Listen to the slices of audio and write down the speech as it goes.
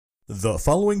The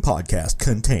following podcast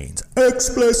contains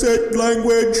explicit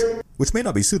language, which may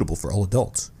not be suitable for all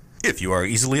adults. If you are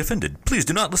easily offended, please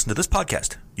do not listen to this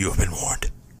podcast. You have been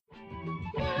warned.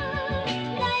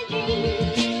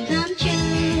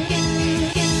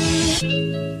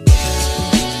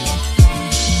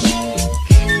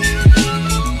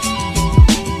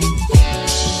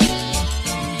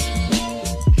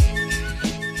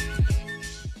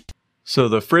 So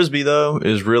the Frisbee, though,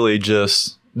 is really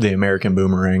just the American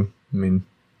boomerang. I mean,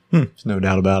 there's no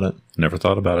doubt about it. Never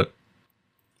thought about it.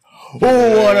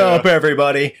 Oh, what up,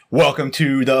 everybody? Welcome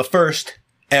to the first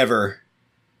ever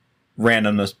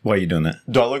randomness. Why are you doing that?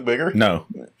 Do I look bigger? No.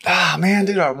 Ah, man,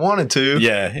 dude, I wanted to.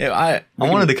 Yeah, I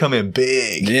wanted to come in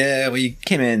big. Yeah, well, you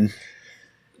came in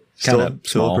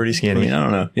Still pretty skinny. I mean, I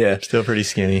don't know. Yeah. Still pretty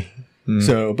skinny.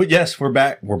 So, but yes, we're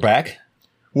back. We're back.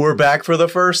 We're back for the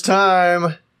first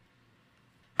time.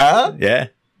 Huh? Yeah.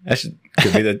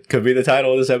 That could be the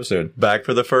title of this episode. Back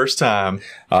for the first time.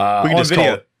 We can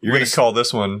just call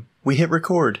this one, We Hit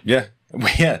Record. Yeah.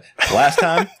 Yeah. Last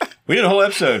time, we did a whole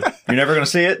episode. You're never going to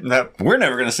see it? No. We're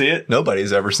never going to see it.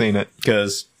 Nobody's ever seen it.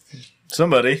 Because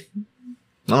somebody,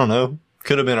 I don't know,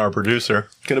 could have been our producer.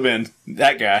 could have been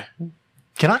that guy.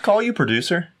 Can I call you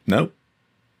producer? Nope.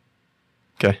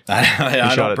 Okay.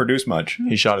 I don't produce much.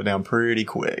 He shot it down pretty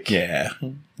quick. Yeah.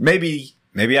 Maybe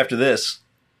after this.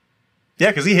 Yeah,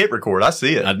 because he hit record. I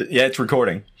see it. Yeah, it's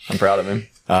recording. I'm proud of him.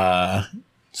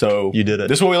 So You did it.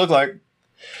 This is what we look like. In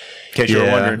case you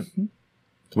were wondering.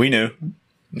 We knew.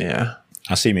 Yeah.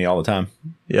 I see me all the time.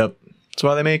 Yep. That's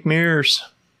why they make mirrors.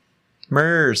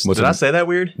 Mirrors. Did I say that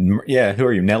weird? Yeah. Who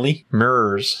are you, Nelly?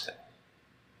 Mirrors.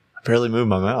 I barely move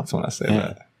my mouth when I say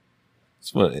that.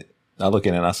 That's what I look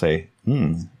in it and I say,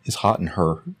 it's hot in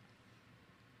her. And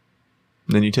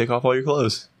then you take off all your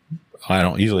clothes. I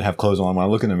don't usually have clothes on when I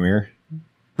look in the mirror.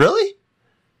 Really?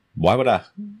 Why would I?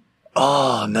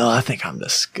 Oh, no. I think I'm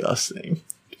disgusting.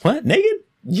 What? Naked?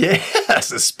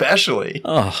 Yes, especially.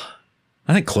 Oh,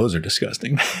 I think clothes are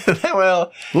disgusting.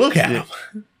 Well, Look at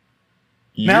them.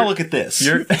 Now look at this.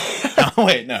 Oh,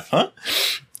 wait, no. Huh?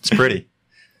 It's pretty.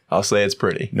 I'll say it's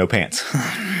pretty. No pants.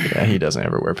 Yeah, he doesn't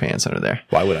ever wear pants under there.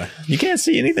 Why would I? You can't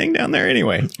see anything down there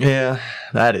anyway. Yeah,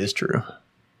 that is true.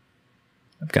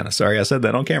 I'm kind of sorry I said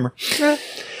that on camera.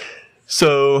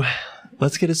 So,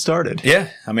 let's get it started. Yeah.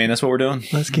 I mean, that's what we're doing.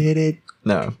 Let's get it.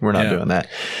 No, we're not doing that.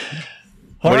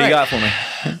 What do you got for me?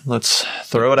 Let's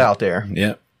throw it out there.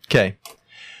 Yeah. Okay.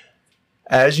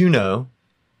 As you know,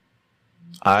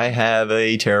 I have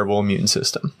a terrible immune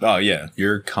system. Oh, yeah.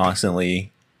 You're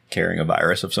constantly carrying a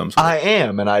virus of some sort. I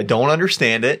am, and I don't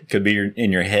understand it. Could be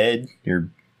in your head, your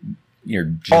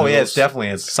genitals. Oh, yeah, it's definitely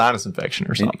a sinus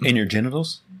infection or something. In your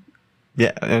genitals?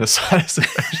 Yeah, and a sinus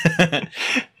infection.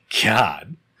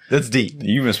 God. That's deep.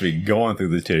 You must be going through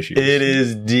the tissues. It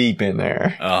is deep in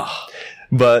there. Oh.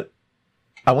 But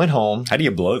I went home. How do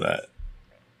you blow that?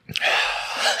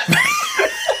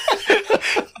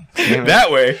 Damn it.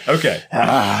 That way? Okay.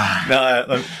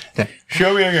 No,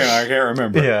 show me again. I can't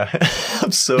remember. Yeah.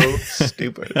 I'm so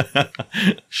stupid.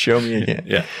 Show me again.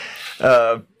 Yeah.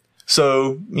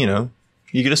 So,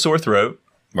 you get a sore throat.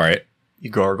 Right. You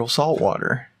gargle salt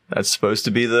water. That's supposed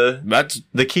to be That's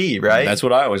the key, right? That's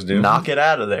what I always do. Knock it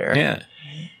out of there. Yeah.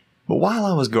 But while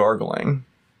I was gargling,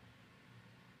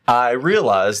 I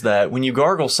realized that when you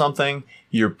gargle something,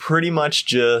 you're pretty much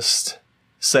just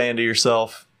saying to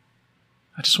yourself,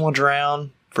 I just want to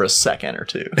drown for a second or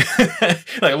two.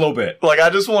 Like a little bit. Like, I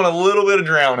just want a little bit of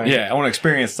drowning. Yeah. I want to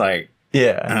experience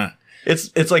Yeah.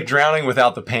 It's like drowning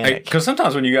without the panic. Because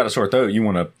sometimes when you got a sore throat, you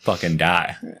want to fucking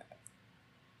die.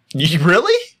 You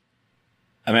really?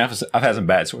 I mean, I've had some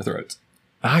bad sore throats.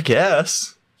 I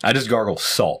guess. I just gargle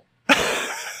salt.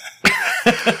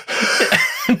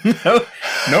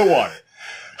 No water.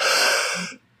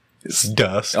 It's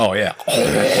dust. Oh, yeah.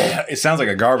 It sounds like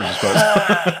a garbage disposal.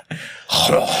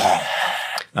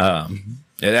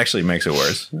 It actually makes it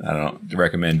worse. I don't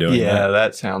recommend doing that. Yeah,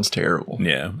 that sounds terrible.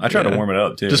 Yeah. I try to warm it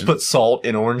up, too. Just put salt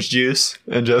in orange juice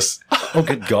and just... Oh,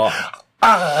 good God.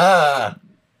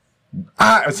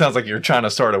 It sounds like you're trying to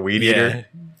start a weed eater.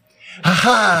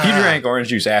 If you drank orange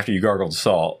juice after you gargled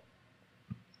salt,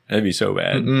 that'd be so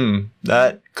bad.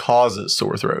 That causes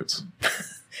sore throats.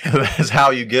 That's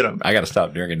how you get them. I got to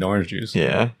stop drinking orange juice.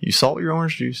 Yeah. You salt your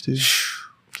orange juice, dude.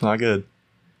 It's not good.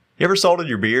 You ever salted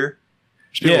your beer?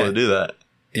 There's people that do that.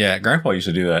 Yeah, Grandpa used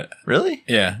to do that. Really?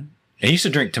 Yeah. He used to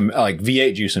drink like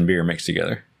V8 juice and beer mixed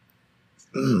together.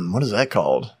 What is that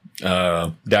called?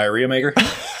 Diarrhea maker?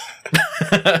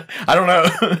 I don't know.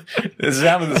 It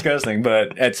sounds disgusting,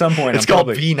 but at some point it's called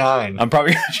V9. I'm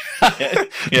probably going to try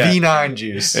it. Yeah. V9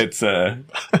 juice. It's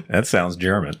that sounds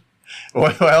German.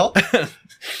 Well,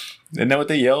 Isn't that what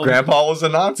they yelled? Grandpa was a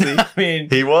Nazi. I mean,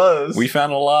 He was. we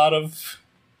found a lot of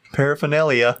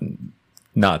Paraphernalia.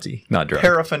 Nazi, not drug.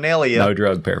 Paraphernalia. No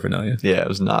drug paraphernalia. Yeah, it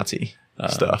was Nazi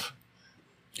stuff.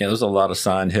 Yeah, there's a lot of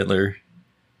signed Hitler.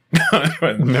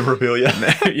 Memorabilia.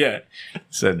 Yeah.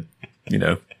 Said,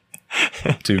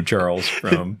 to Charles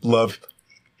from Love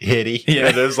Hitty.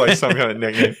 Yeah. There's like some kind of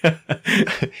nickname.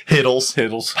 Hiddles.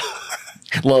 Hiddles.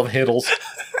 Love Hiddles.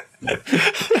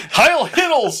 Heil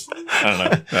Hiddles! I don't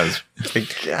know. That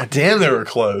was, God damn, they were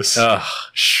close.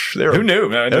 They were, who knew?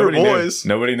 Man, they were nobody boys. Knew.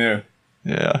 Nobody knew.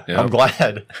 Yeah. Yeah. I'm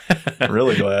glad. I'm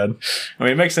really glad. I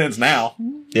mean, it makes sense now.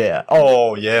 Yeah.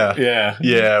 Oh, yeah. Yeah.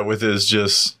 Yeah, with his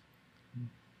just...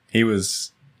 He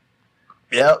was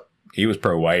Yep.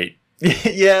 pro-white.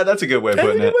 Yeah, that's a good way of That's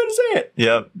a putting good it. way to say it.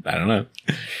 Yep. I don't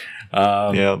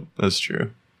know. Yep, that's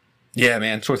true. Yeah,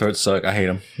 man. Sore throats suck. I hate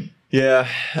them. Yeah,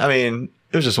 I mean,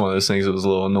 it was just one of those things that was a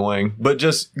little annoying. But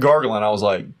just gargling, I was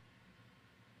like,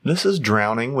 this is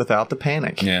drowning without the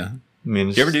panic. Yeah. I mean,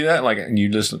 it's You ever do that? Like,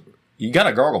 you got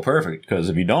to gargle perfect, because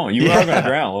if you don't, you are going to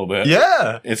drown a little bit.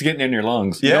 Yeah. It's getting in your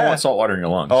lungs. You Yeah. don't want salt water in your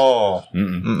lungs. Oh.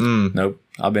 Mm-mm. Mm-mm. Nope.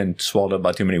 I've been swallowed up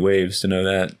by too many waves to know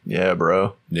that. Yeah,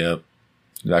 bro. Yep.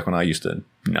 Back when I used to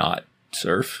not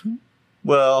surf.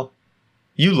 Well,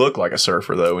 you look like a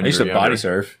surfer, though, when I used you to were body younger.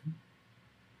 surf.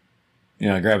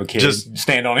 Grab a kid, Just-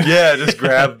 stand on him. Yeah, just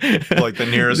grab, like, the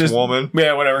nearest Just- woman.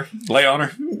 Yeah, whatever. Lay on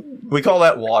her. We call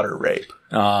that water rape.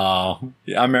 Oh,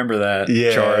 I remember that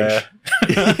Yeah. charge.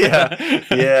 Yeah.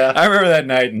 Yeah. I remember that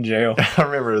night in jail. I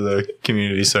remember the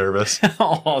community service.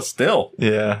 Oh, still.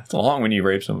 Yeah. It's long when you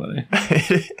rape somebody.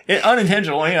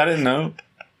 Unintentionally, I didn't know.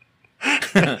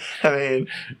 I mean,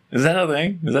 Is that a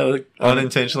thing? Is that a,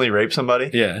 unintentionally rape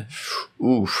somebody? Yeah.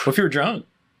 Oof. What if you were drunk?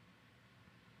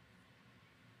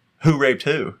 Who raped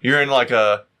who? You're in like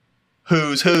a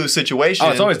who's who situation.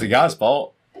 Oh, it's always the guy's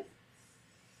fault.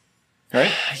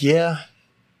 Right? Yeah.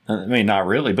 I mean, not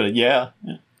really, but yeah.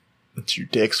 It's your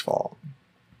dick's fault.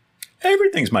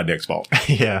 Everything's my dick's fault.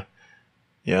 Yeah.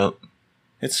 Yep.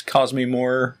 It's caused me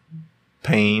more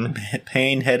Pain.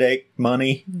 pain, headache,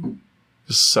 money.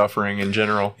 Just suffering in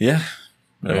general. Yeah.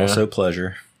 But Yeah. also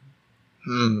pleasure.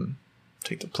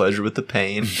 Take the pleasure with the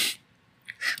pain.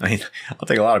 I mean, I'll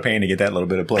take a lot of pain to get that little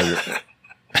bit of pleasure.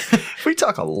 We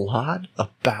talk a lot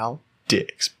about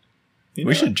dicks.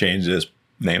 We should change this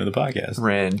name of the podcast.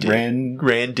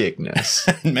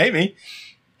 Randickness. Maybe.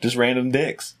 Just random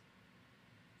dicks.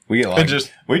 We get like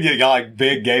just- we get like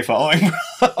big gay following.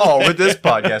 Oh, but this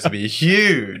podcast would be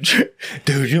huge.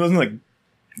 Dude, you listen like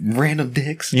random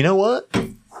dicks. You know what?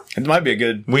 It might be a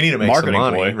good We need to make some marketing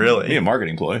money, ploy. really. Yeah,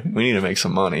 marketing ploy. We need to make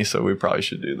some money, so we probably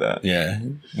should do that. Yeah.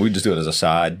 We just do it as a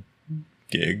side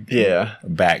gig. Yeah. A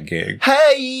back gig.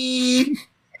 Hey!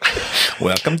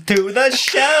 Welcome to the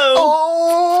show.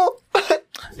 Oh!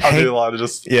 I'll do a lot of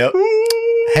just... Yep.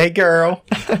 Hey girl.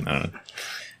 I don't know.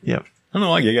 Yep. I don't know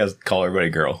why you guys call everybody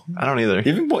girl. I don't either.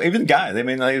 Even guys. I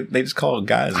mean, they just call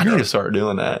guys. I need girl. to start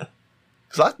doing that.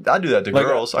 Because I do that to Like,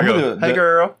 girls. I I'm gonna go, do hey, it-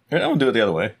 girl. I'm gonna do it the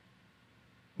other way. I'm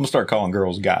gonna start calling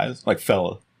girls guys, like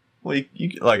fella. Well, you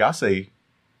like I say,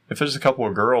 if there's a couple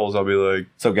of girls, I'll be like,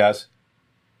 So guys,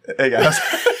 hey, guys.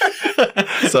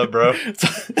 What's up, bro?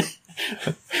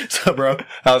 so bro,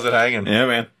 How's it hanging? yeah,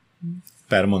 man,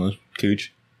 pat him on the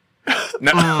cooch.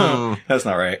 No, that's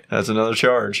not right. That's another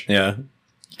charge. Yeah,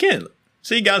 you can't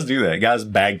see guys do that. Guys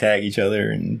bag tag each other,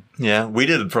 and Yeah, we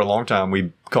did it for a long time.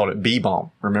 We called it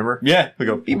B-bomb, remember? yeah, We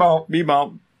go, B-bomb. beep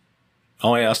bump.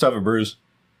 Oh yeah, I still have a bruise.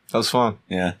 That was fun.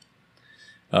 Yeah,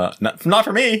 not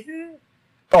for me.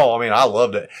 Oh, I mean, I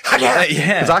loved it. Yeah.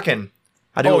 Because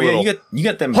I do Oh a yeah, little. you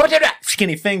got them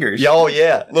skinny fingers. Yeah, oh,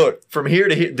 yeah. Look, from here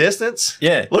to here, distance.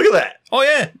 Yeah. Look at that. Oh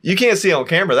yeah, You can't see on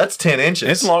camera. That's 10 inches.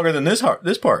 it's longer than this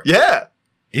part. Yeah.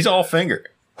 He's all finger.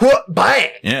 What? Bang.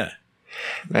 Yeah.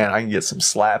 Man, I can get some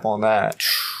slap on that.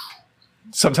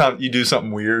 Sometimes you do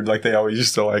something weird, like they always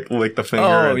used to like lick the finger.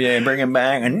 Oh and yeah, bring him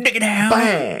back and dig it down.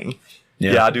 Bang.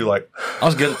 Yeah. I do like. I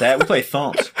was good at that. We played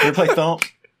thumps. You ever play thumps?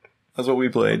 That's what we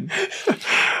played.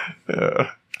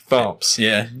 Thumps.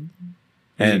 Yeah.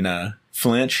 And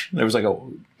flinch. There was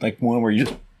like one where you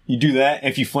do that. And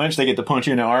if you flinch, they get to punch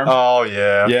you in the arm. Oh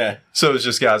yeah. Yeah. So it's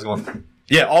just guys going.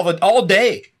 Yeah. All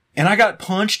day. And I got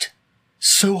punched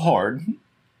so hard.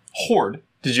 Horde.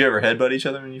 Did you ever headbutt each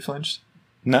other when you flinched?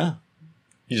 No.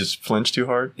 You just flinched too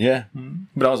hard. Yeah.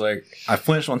 But I was like, I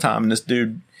flinched one time, and this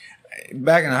dude,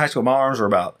 back in high school, my arms were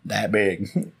about that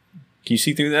big. Can you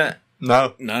see through that?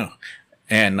 No. No.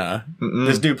 And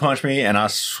this dude punched me, and I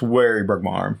swear he broke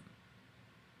my arm.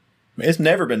 It's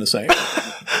never been the same.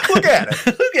 Look at it.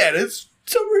 Look at it. It's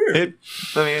It's over here.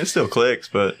 It still clicks,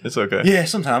 but it's okay. Yeah,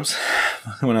 sometimes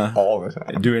when I All the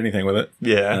time. do anything with it.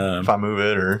 Yeah, if I move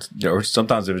it Or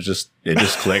sometimes it just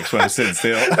clicks when it's sitting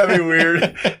still. that'd be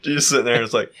weird. You're just sitting there and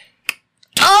it's like,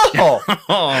 oh,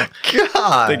 Oh,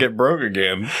 God. they get broke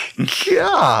again.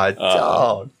 God,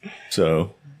 dog.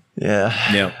 So, Yeah.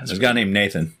 yeah, there's a guy named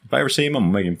Nathan. If I ever see him, I'm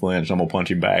going to make him flinch. I'm going to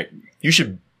punch him back. You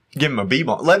should give him a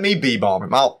B-bomb. Let me B-bomb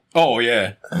him. Oh,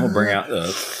 yeah. I'm going to bring out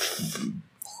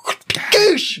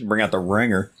Goosh! bring out the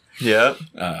ringer. Yeah.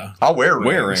 I'll wear rings.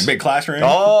 Wear ring. Big class ring.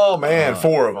 Oh, man.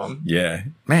 4 of them. Yeah.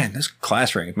 Man, those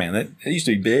class rings, man, that used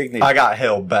to be big. I got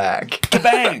held back.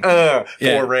 Bang!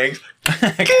 4 rings.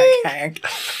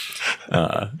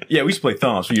 Yeah, we used to play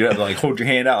thumps. You have to like hold your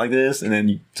hand out like this, and then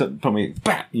you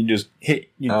you just hit,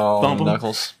 thump them.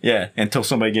 Knuckles. Yeah, until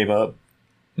somebody gave up.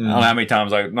 I don't know how many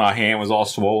times my hand was all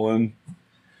swollen.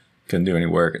 Couldn't do any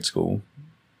work at school.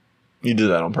 You did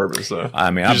that on purpose, though. I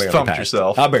mean, you I just barely thumped passed.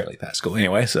 yourself. I barely passed school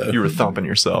anyway, so You were thumping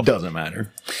yourself. doesn't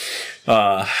matter.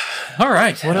 All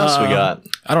right, What else we got?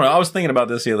 I don't know. I was thinking about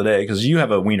this the other day because you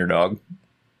have a wiener dog.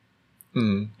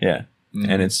 Yeah,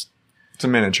 and it's a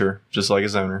miniature, just like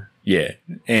his owner. yeah,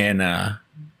 and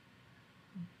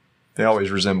They always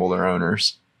resemble their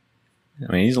owners.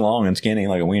 I mean, he's long and skinny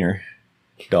like a wiener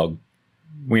dog.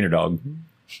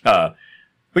 But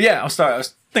yeah, I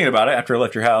was thinking about it after I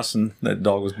left your house, and that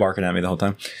dog was barking at me the whole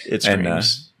time. It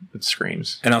screams. It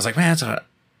screams. And I was like, man, it's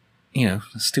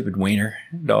a stupid wiener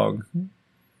dog.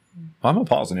 Why am I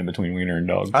pausing in between wiener and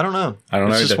dog? I don't know. know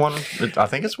It's just either. I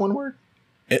think it's one word.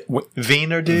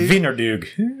 Wiener Wienerdoog.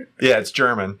 dog. Yeah, it's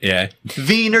German. Yeah.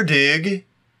 Wienerdoog.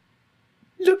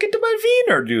 Look into my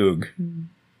wiener dog.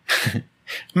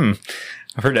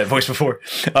 I've heard that voice before.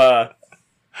 But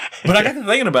I got to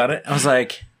thinking about it. I was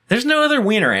like, there's no other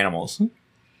wiener animals.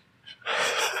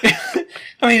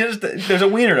 I mean, there's a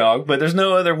wiener dog, but there's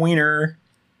no other wiener.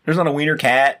 There's not a wiener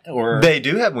cat or. They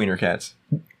do have wiener cats.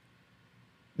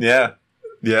 Yeah.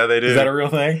 Yeah, they do. Is that a real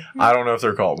thing? I don't know if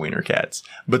they're called wiener cats,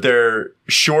 but they're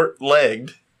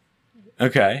short-legged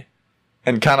Okay.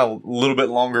 and kind of a little bit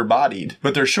longer bodied,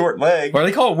 but they're short-legged. Are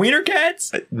they called wiener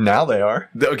cats? Now they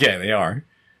are. Okay, they are.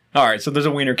 All right, so there's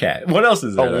a wiener cat. What else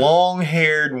is A there?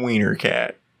 long-haired wiener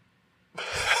cat.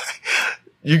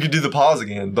 You could do the pause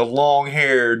again. The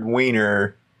long-haired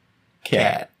wiener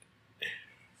cat.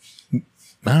 I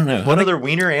don't know. What other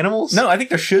wiener animals? No, I think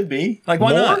there should be. Like,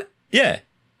 why More? not? Yeah.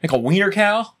 Like a wiener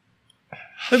cow?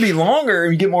 That'd be longer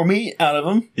and you get more meat out of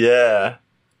them. Yeah.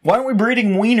 Why aren't we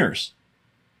breeding wieners?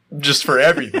 Just for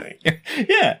everything.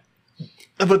 Yeah.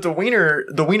 But the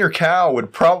wiener cow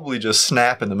would probably just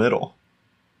snap in the middle.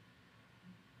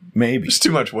 Maybe. It's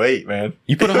too much weight, man.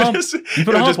 You put a hump. You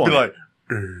put a hump just on be it. like,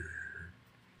 "Urgh."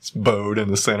 It's bowed in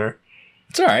the center.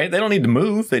 It's all right. They don't need to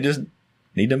move. They just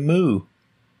need to moo.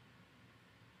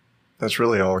 That's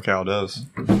really all a cow does.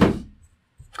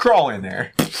 Crawl in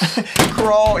there.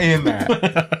 Crawl in that.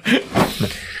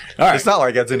 All right. It's not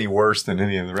like that's any worse than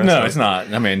any of the rest No, of it's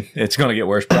not. I mean, it's going to get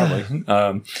worse probably.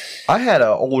 I had an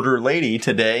older lady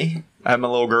today. I had my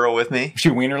little girl with me, She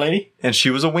a wiener lady? and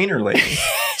she was a wiener lady.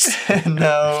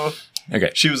 No, Okay.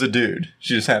 she was a dude.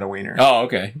 She just had a wiener. Oh,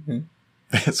 okay.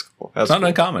 That's cool. That's It's not cool.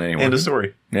 uncommon anymore. End of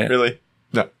story. Yeah. Really?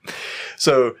 No.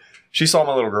 So she saw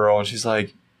my little girl, and she's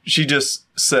like, she just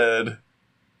said,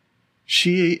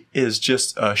 she is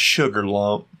just a sugar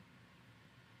lump.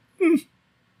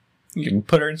 You can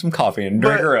put her in some coffee and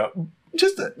drink But- her up.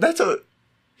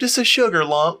 Just a sugar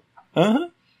lump. Uh-huh.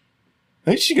 I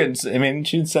think she could. I mean,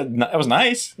 she said that was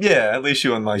nice. Yeah, at least she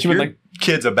wasn't like, She was your like-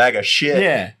 kid's a bag of shit.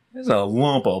 Yeah. It's a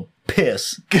lump of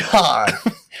piss. God.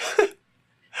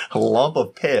 A lump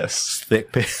of piss.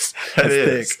 Thick piss. That That's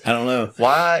is. thick. I don't know.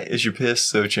 Why is your piss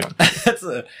so chunky? That's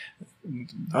a.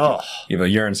 Oh. You have a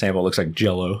urine sample that looks like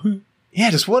Jello. Yeah,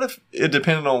 just what if it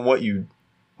depended on what you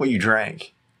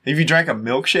drank? If you drank a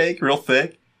milkshake real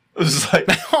thick, it was like,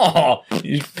 Oh,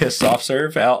 you piss soft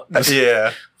serve out.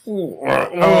 yeah.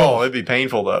 Oh, it'd be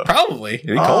painful though. Probably. It'd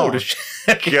be Oh, cold as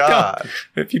shit. God.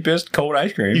 If you pissed cold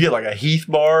ice cream. You get like a Heath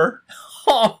bar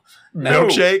Oh, no.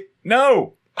 milkshake.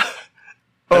 No.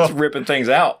 That's Oh. ripping things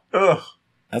out. Ugh.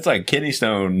 That's like kidney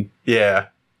stone. Yeah.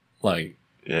 Like,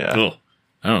 Yeah. ugh.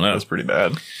 I don't know. That's pretty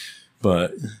bad.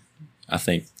 But I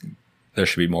think there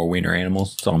should be more wiener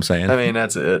animals. That's all I'm saying. I mean,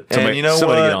 that's it. Somebody- And you know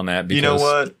somebody what? get on that You know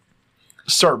because- what?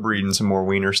 Start breeding some more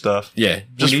wiener stuff. yeah.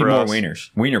 Just we need for more us. wieners.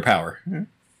 Wiener power.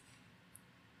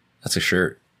 That's a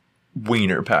shirt.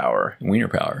 Wiener power. Wiener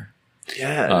power.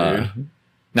 Yeah, dude.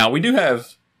 Now, we do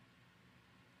have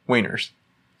Wieners.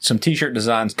 some t-shirt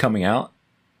designs coming out.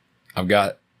 I've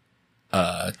got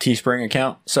a Teespring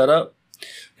account set up.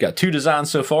 Got 2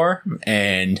 designs so far,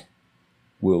 and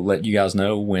we'll let you guys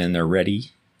know when they're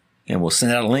ready, and we'll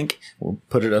send out a link. We'll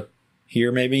put it up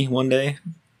here maybe one day,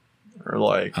 or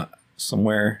like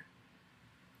somewhere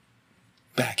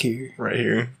back here, right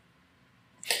here.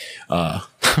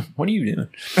 What are you doing?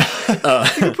 You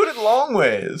can put it long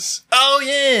ways. Oh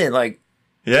yeah, like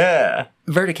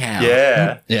vertical.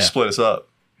 Yeah. Yeah. Split us up.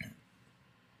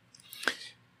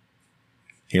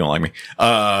 You don't like me.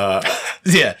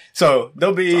 Yeah. So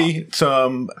there'll be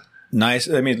some nice,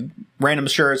 random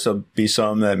shirts. There'll be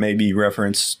some that maybe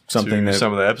reference something that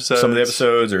some of the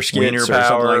episodes or skits or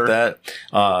something like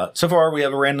that. So far we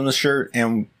have a randomness shirt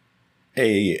and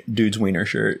a dude's wiener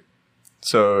shirt.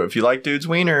 So if you like dude's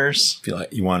wieners,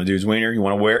 If you want a dude's wiener, you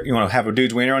want to have a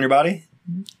dude's wiener on your body,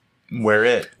 wear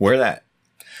it. wear that.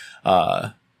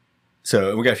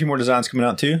 So we got a few more designs coming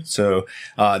out too. So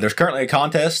there's currently a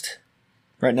contest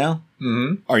right now.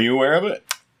 Mm-hmm. Are you aware of it?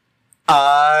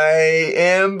 I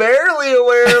am barely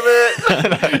aware of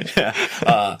it.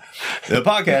 The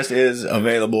podcast is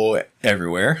available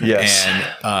everywhere. Yes.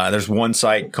 And there's one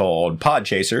site called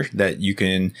Podchaser that you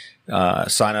can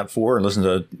sign up for and listen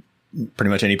to pretty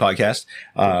much any podcast.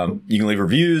 You can leave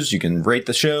reviews. You can rate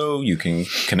the show. You can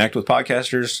connect with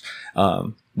podcasters.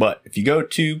 But if you go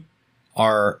to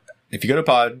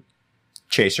Podchaser,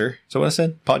 so what I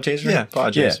said? Podchaser? Yeah,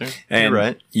 Podchaser. Yeah. And you're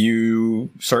right. you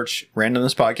search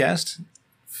Randomness Podcast,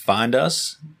 find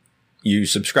us, you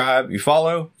subscribe, you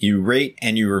follow, you rate,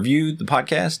 and you review the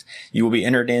podcast, you will be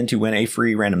entered in to win a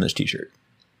free Randomness t-shirt.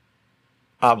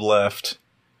 I've left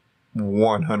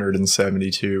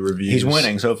 172 reviews. He's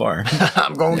winning so far.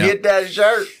 I'm going to get that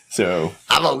shirt. So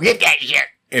I'm going to get that shirt.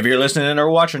 if you're listening or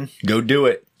watching, go do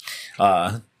it.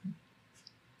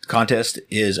 Contest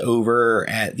is over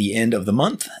at the end of the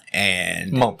month.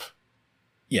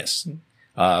 Yes.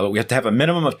 But we have to have a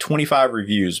minimum of 25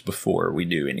 reviews before we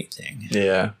do anything.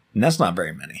 Yeah. And that's not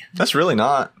very many. That's really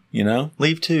not. You know?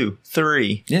 Leave 2,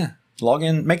 3. Yeah. Log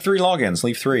in. Make 3 logins.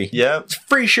 Leave 3. Yep. It's a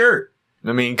free shirt.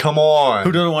 I mean, come on.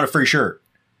 Who doesn't want a free shirt?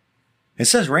 It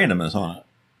says randomness on it.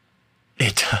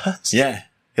 It does? Yeah.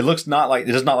 It does not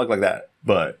look like that,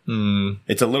 but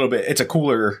it's a little bit, it's a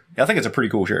cooler, I think it's a pretty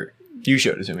cool shirt. You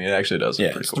showed it to me. It actually does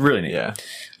look pretty it's cool. really neat. Yeah.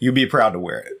 You'd be proud to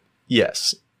wear it.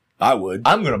 Yes. I would.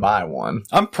 I'm going to buy one.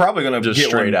 I'm probably going to Just get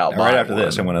straight one out right buy after one.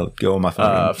 this. I'm going to go on my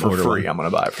phone For order free. one. I'm going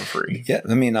to buy it for free. Yeah.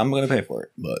 I mean, I'm going to pay for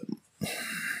it, but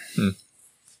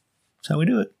that's how we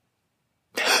do it.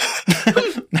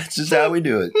 That's just how we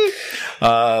do it.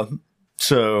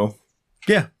 So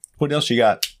yeah. What else you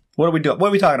got? What are we doing? What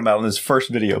are we talking about on this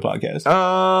first video podcast?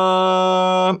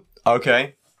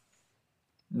 Okay.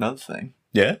 Another thing.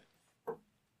 Yeah.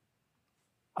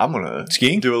 I'm going to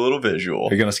Skiing? do a little visual.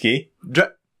 Are you going to ski?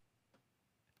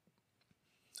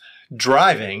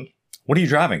 Driving. What are you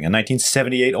driving? A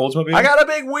 1978 Oldsmobile? I got a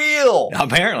big wheel.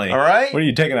 Apparently. All right. What are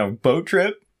you taking, a boat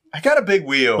trip? I got a big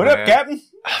wheel. What man. up, Captain?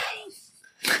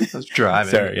 I was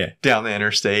driving down the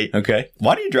interstate. Okay.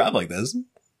 Why do you drive like this?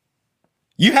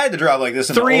 You had to drive like this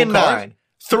in 3 the and old cars. 9.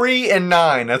 3 and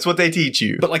 9. That's what they teach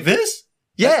you. But like this?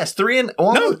 Yes, 3 and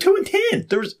No, 2 and 10.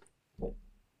 There's.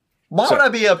 Why would I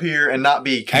be up here and not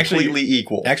be completely Actually,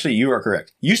 equal? Actually, you are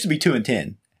correct. Used to be 2 and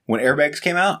 10. When airbags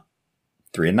came out,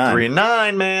 3 and 9. 3 and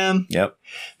 9, man. Yep.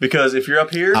 Because if you're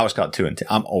up here, I was caught 2 and 10.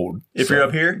 I'm old. if you're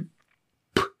up here,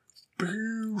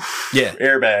 yeah,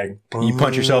 airbag. you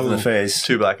punch yourself in the face.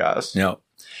 2 black eyes. Yep.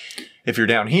 If you're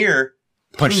down here,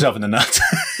 Punch yourself in the nuts.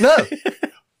 no.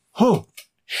 Oh,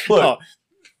 look. Oh.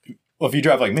 Well, if you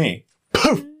drive like me.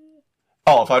 Poof.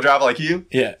 Oh, if I drive like you,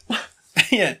 Yeah.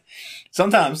 Yeah.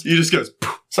 Sometimes. you just goes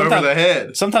over the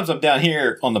head. Sometimes I'm down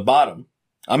here on the bottom.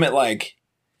 I'm at like.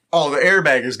 Oh, the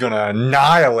airbag is gonna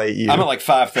annihilate you. I'm at like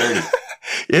 5:30.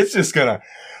 It's just gonna.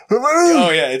 Oh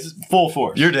yeah, it's full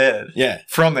force. You're dead. Yeah.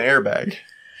 From the airbag.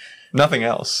 Nothing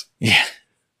else. Yeah.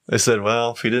 They said,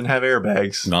 well, if he didn't have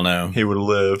airbags, No, no. he would have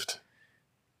lived.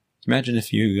 Imagine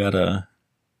if you got a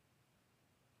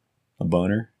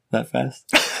boner that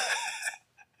fast.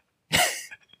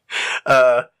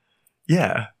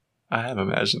 Yeah, I have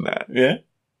imagined that. Yeah.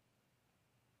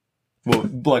 Well,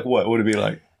 like what? What would it be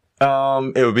like?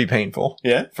 It would be painful.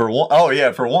 Yeah. For one, oh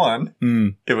yeah, for one,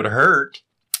 it would hurt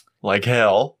like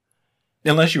hell.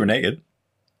 Unless you were naked.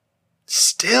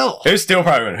 Still, It still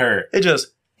probably would hurt. it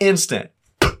just instant.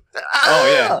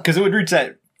 Oh yeah, because it would reach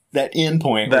that end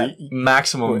point. That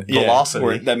maximum velocity.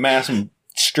 Where that maximum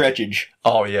stretchage.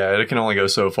 Oh yeah, it can only go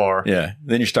so far. Yeah.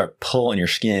 Then you start pulling your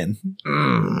skin.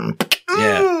 Mm.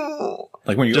 Yeah.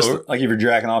 Like when you like if you're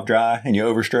jacking off dry and you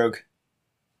overstroke.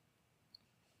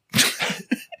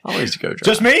 Always go dry.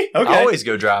 Just me? Okay. Always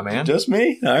go dry, man. Just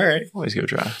me? All right. Always go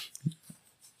dry.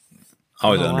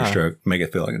 Always Oh, wow. understroke. Make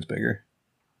it feel like it's bigger.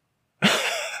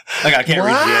 Like I can't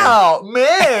reach Wow,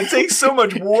 man, it takes so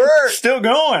much work. it. Still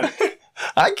going.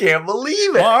 I can't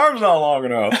believe My it. arm's not long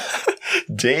enough.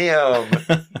 Damn.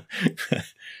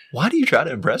 Why do you try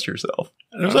to impress yourself?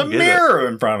 There's a mirror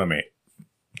in front of me.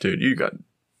 Dude, you got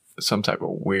some type of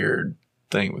weird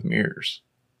thing with mirrors.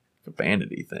 A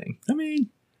vanity thing. I mean,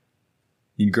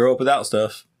 you grow up without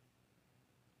stuff.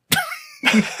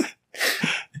 I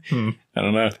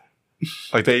don't know.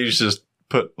 Like they used to just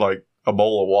put like a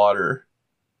bowl of water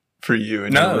for you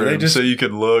in your room so you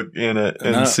could look in it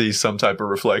and see some type of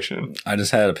reflection. I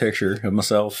just had a picture of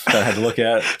myself that I had to look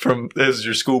at. This is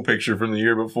your school picture from the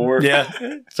year before. Yeah.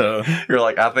 So you're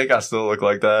like, I think I still look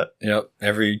like that. Yep.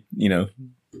 Every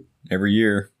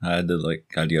year I'd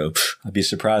go, I'd be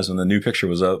surprised when the new picture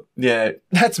was up. Yeah.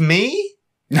 That's me?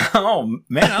 Oh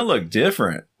man, I look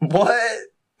different. What?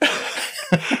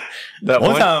 That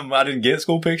one time I didn't get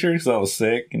school pictures because I was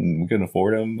sick and we couldn't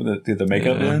afford them to get the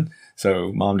makeup in.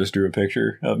 So mom just drew a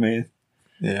picture of me.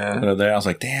 Yeah. And up there I was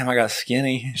like, damn, I got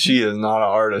skinny. She is not an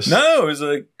artist. No, it was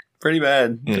like pretty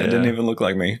bad. Yeah. It didn't even look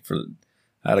like me.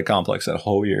 I had a complex that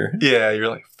whole year. Yeah, you're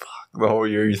like, fuck. The whole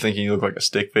year you're thinking you look like a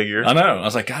stick figure. I know. I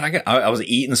was like, God, I was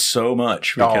eating so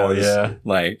much because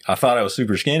like I thought I was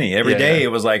super skinny. Every day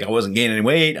it was like I wasn't gaining any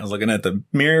weight. I was looking at the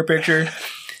mirror picture.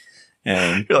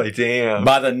 And you're like, damn.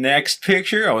 By the next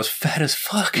picture, I was fat as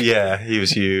fuck. Yeah, he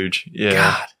was huge. Yeah.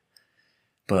 God.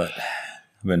 But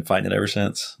I've been fighting it ever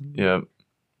since. Yep.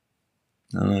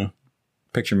 I don't know.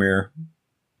 Picture mirror.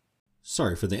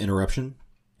 Sorry for the interruption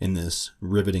in this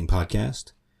riveting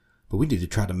podcast, but we need to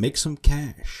try to make some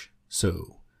cash.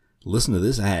 So, listen to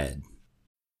this ad.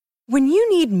 When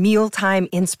you need mealtime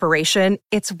inspiration,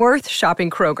 it's worth shopping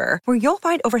Kroger, where you'll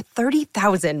find over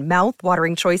 30,000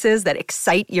 mouth-watering choices that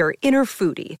excite your inner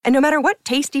foodie. And no matter what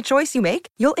tasty choice you make,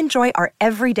 you'll enjoy our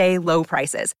everyday low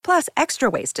prices, plus extra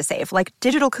ways to save, like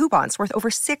digital coupons worth over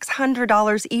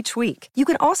 $600 each week. You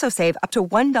can also save up to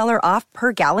 $1 off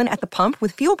per gallon at the pump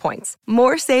with fuel points.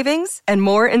 More savings and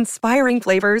more inspiring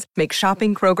flavors make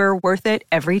shopping Kroger worth it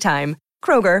every time.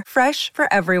 Kroger, fresh for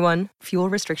everyone. Fuel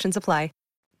restrictions apply.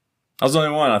 I was the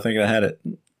only one I think I had it.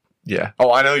 Yeah.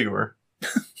 Oh, I know you were.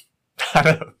 I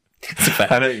know. It's a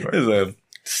fact. I know you were. It's a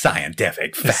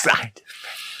scientific fact.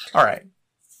 All right.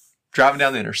 Driving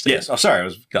down the interstate. Yes. Oh, sorry.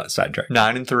 I got sidetracked.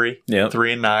 9 and 3. Yeah.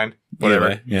 3 and 9. Whatever.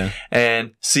 Anyway, yeah.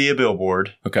 And see a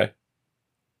billboard. Okay.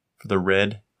 For the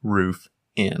Red Roof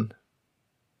Inn.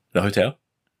 The hotel?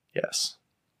 Yes.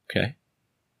 Okay.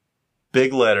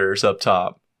 Big letters up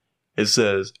top. It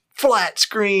says, flat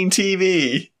screen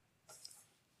TV.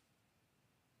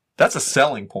 That's a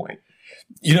selling point.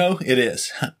 You know, it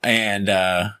is. And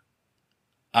I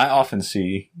often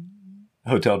see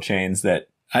hotel chains that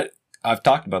I've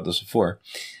talked about this before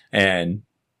and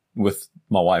with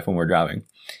my wife when we're driving.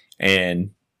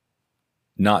 And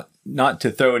not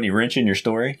to throw any wrench in your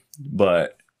story,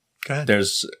 but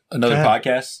there's another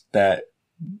podcast that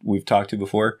we've talked to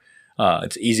before.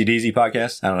 It's Easy Deasy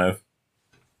Podcast. I don't know.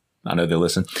 I know they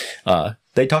listen.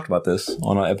 They talked about this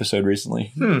on an episode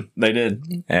recently. They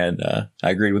did. And I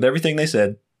agreed with everything they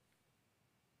said.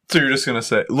 So you're just going to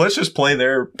say, let's just play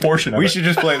their portion of it. We should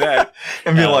just play that.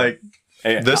 And be like,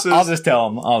 hey, I'll just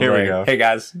tell them. Here we go. Hey,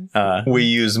 guys. We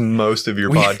use most of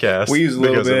your podcast. We use a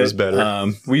little because bit. It was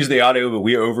better. We use the audio, but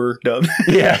we overdubbed.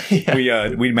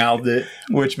 Yeah. We mouthed it.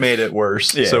 Which made it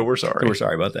worse. Yeah. So we're sorry. We're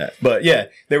sorry about that. But yeah,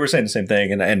 they were saying the same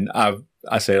thing. And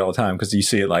I say it all the time because you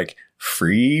see it like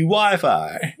free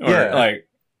Wi-Fi. Or like.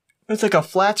 It's like a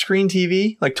flat screen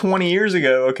TV like 20 years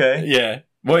ago. Okay. Yeah.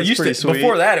 Well, it used to, sweet.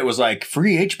 Before that, it was like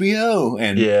free HBO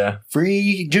and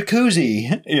free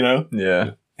jacuzzi, you know?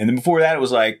 Yeah. And then before that, it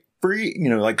was like free, you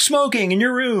know, like smoking in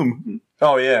your room.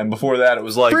 Oh, yeah. And before that, it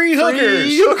was like free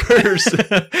hookers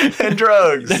and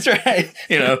drugs. That's right.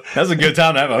 You know, that was a good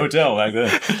time to have a hotel back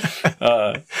then.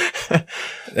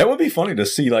 That would be funny to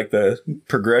see like the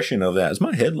progression of that. Is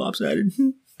my head lopsided?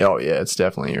 Oh, yeah. It's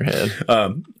definitely in your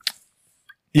head.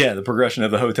 Yeah, the progression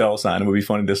of the hotel sign would be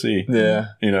funny to see. Yeah.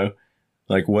 You know,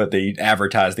 like what they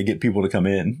advertise to get people to come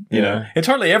in. You know, it's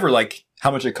hardly ever like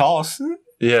how much it costs.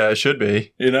 Yeah, it should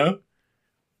be. You know?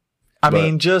 But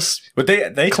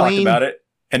they talked about it.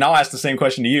 And I'll ask the same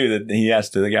question to you that he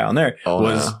asked to the guy on there.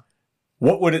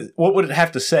 What would it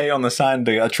have to say on the sign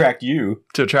to attract you?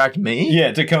 To attract me?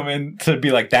 Yeah, to come in to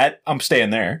be like that. I'm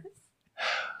staying there.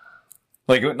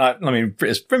 Like, free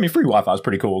Wi-Fi is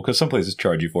pretty cool because some places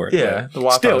charge you for it. Yeah, the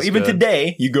Wi-Fi. Still, even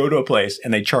today, you go to a place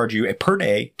and they charge you per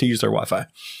day to use their Wi-Fi.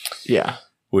 Yeah,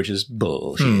 which is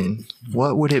bullshit.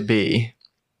 What would it be?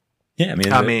 Yeah,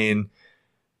 I mean,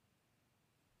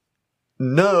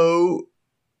 no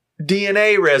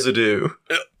DNA residue.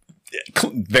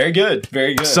 Very good.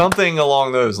 Very good. Something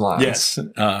along those lines. Yes.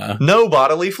 No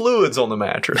bodily fluids on the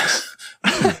mattress.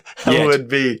 That would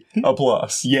be a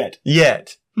plus.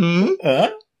 Yet. Hmm?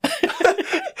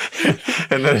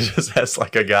 And then it just has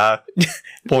like a guy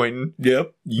pointing.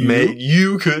 Yep.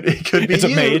 It could be It's a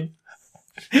maid.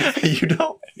 You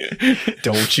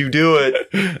don't you do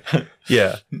it.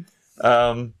 Yeah.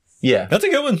 Yeah. That's a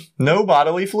good one. No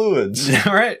bodily fluids.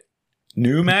 All right.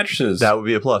 New mattresses. That would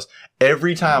be a plus.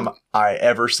 Every time I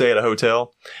ever stay at a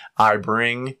hotel, I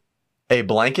bring a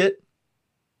blanket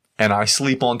and I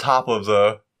sleep on top of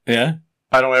Yeah.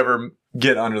 I don't ever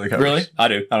get under the covers. Really? I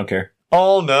do. I don't care.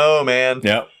 Oh no, man.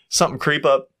 Yep. Something creep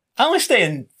up. I only stay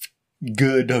in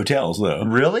good hotels though.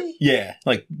 Really? Yeah.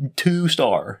 Like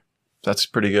 2-star. That's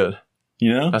pretty good.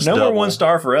 You know? That's No more double.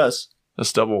 1-star for us.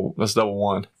 That's double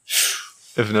one.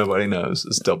 If nobody knows,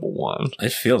 it's double one.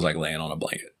 It feels like laying on a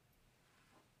blanket.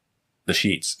 The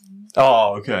sheets.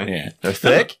 Oh, okay. Yeah. They're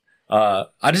thick?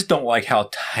 I just don't like how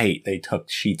tight they tuck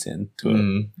sheets into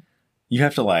it. You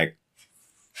have to like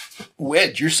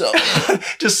wedge yourself.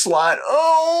 Just slide.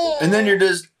 Oh! And then you're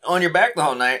just on your back the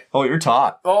whole night. Oh, you're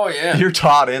taut. Oh, yeah. You're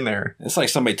taut in there. It's like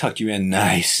somebody tucked you in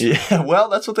nice. Yeah, well,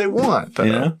 that's what they want. Though.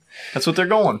 You know? That's what they're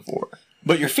going for.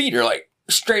 But your feet are like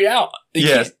straight out.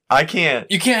 Yes, I can't.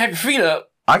 You can't have your feet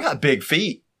up. I got big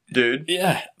feet, dude.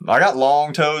 Yeah. I got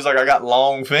long toes, like I got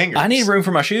long fingers. I need room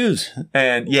for my shoes.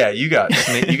 And yeah, you got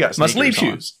My sleep sneakers on.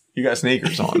 shoes. You got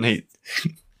sneakers on.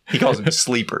 He calls them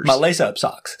sleepers. My lace-up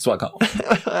socks. That's what I call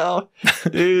them. Well,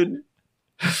 dude.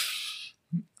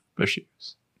 They're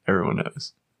shoes. Everyone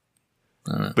knows.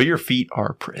 But your feet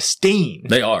are pristine.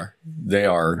 They are.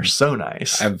 They're so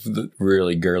nice. I have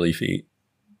really girly feet.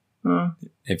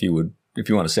 If you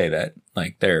want to say that.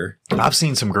 Like they're... I've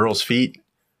seen some girls' feet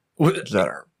that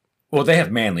are... Well, they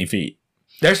have manly feet.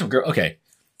 There's some girl... Okay.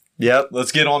 Yep,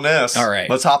 let's get on this. All right.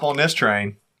 Let's hop on this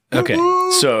train. Okay.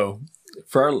 So,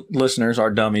 for our listeners,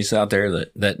 our dummies out there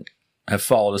that have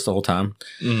followed us the whole time,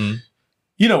 you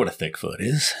know what a thick foot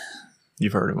is.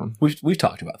 You've heard of them. We've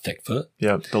talked about Thickfoot.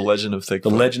 Yep, The Legend of Thickfoot. The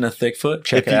Legend of Thickfoot.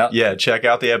 Check it out. Yeah, check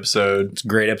out the episode. It's a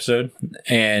great episode.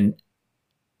 And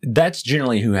that's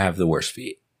generally who have the worst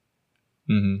feet.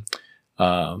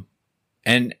 Mm-hmm.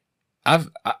 And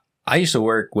I used to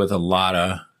work with a lot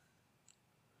of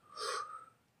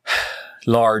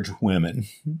large women.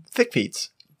 Thick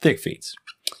feet.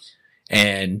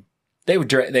 And they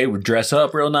would dress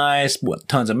up real nice, with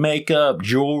tons of makeup,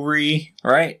 jewelry,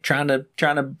 right? Trying to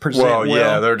present well.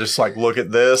 Yeah, they're just like, look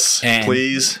at this, and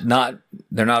please.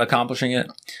 They're not accomplishing it.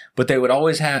 But they would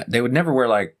never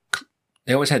wear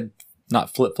they always had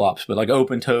not flip-flops, but like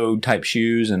open-toed type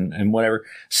shoes and whatever,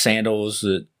 sandals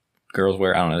that girls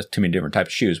wear. I don't know, too many different types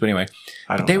of shoes. But anyway,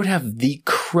 they would have the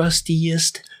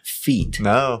crustiest feet.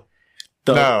 No.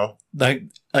 Like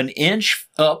an inch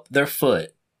up their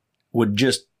foot would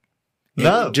just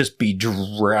be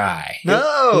dry.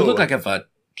 No. It would look like if a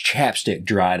chapstick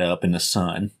dried up in the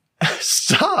sun.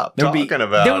 Stop talking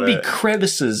about it. There would be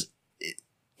crevices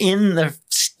in the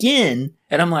skin,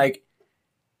 and I'm like,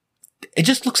 it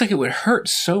just looks like it would hurt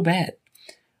so bad.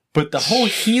 But the whole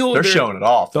heel... They're showing it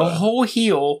off. The whole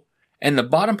heel and the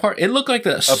bottom part, it looked like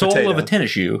the sole of a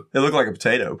tennis shoe. It looked like a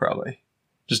potato, probably.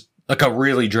 Just like a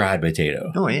really dried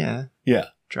potato. Oh, yeah. Yeah.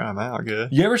 Dry them out good.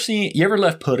 You ever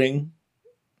left pudding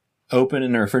open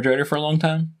in the refrigerator for a long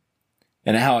time?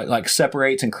 And how it like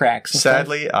separates and cracks and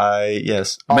Sadly, stuff?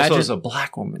 yes. Imagine, also, as a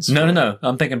black woman's No.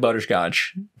 I'm thinking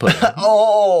butterscotch pudding.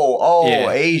 yeah.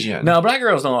 Asian. No, black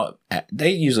girls don't. They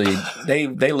usually,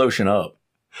 they lotion up.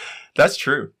 That's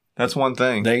true. That's one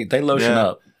thing. They lotion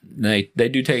up. They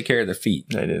do take care of their feet.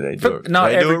 They do it. Not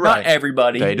they do it right. Not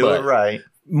everybody. They do it right.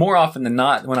 More often than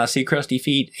not, when I see crusty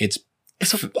feet, it's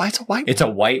a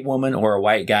white woman or a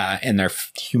white guy, and they're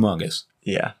humongous.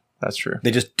 Yeah, that's true. They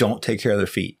just don't take care of their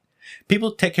feet.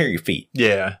 People, take care of your feet.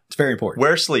 Yeah, it's very important.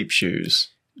 Wear sleep shoes.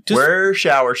 Wear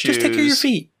shower shoes. Just take care of your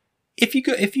feet. If you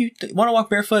want to walk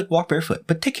barefoot,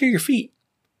 but take care of your feet.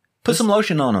 Put some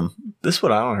lotion on them. This is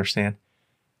what I don't understand.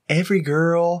 Every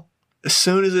girl, as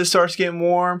soon as it starts getting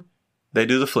warm, they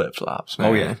do the flip flops.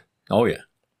 Oh yeah.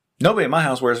 Nobody in my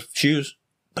house wears shoes.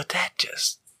 But that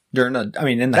just in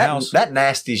the house that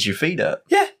nastiest your feet up.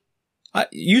 Yeah,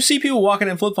 you see people walking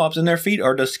in flip flops and their feet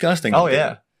are disgusting. Oh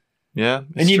yeah, yeah.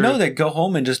 And you know they go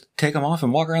home and just take them off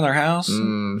and walk around their house.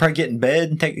 Probably get in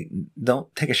bed and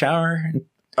don't take a shower.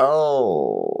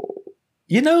 Oh,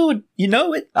 you know it.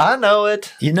 I know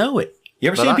it. You know it. You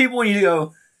ever seen people when you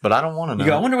go? But I don't want to know.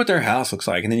 You go, I wonder what their house looks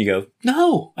like, and then you go,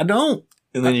 no, I don't.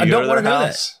 And then you go to their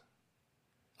house.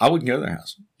 I wouldn't go to their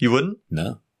house. You wouldn't?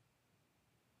 No.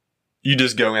 You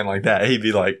just go in like that. He'd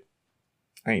be like,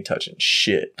 I ain't touching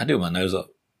shit. I do my nose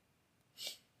up.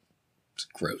 It's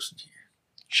gross in here.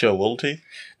 Show little teeth?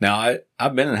 Now,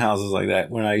 I've been in houses like that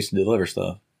when I used to deliver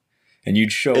stuff. And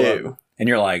you'd show Ew. up and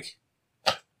you're like,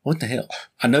 what the hell?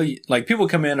 I know you, like people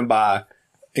come in and buy,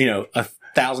 you know,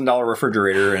 $1,000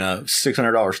 refrigerator and a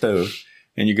 $600 stove,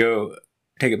 and you go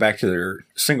take it back to their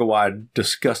single wide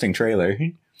disgusting trailer.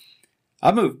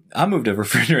 I moved a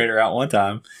refrigerator out one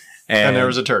time, and there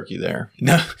was a turkey there.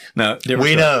 No,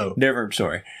 different know. Different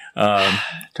story.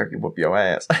 Turkey whoop your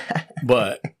ass.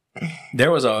 But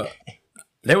there was a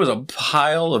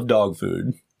pile of dog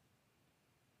food,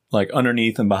 like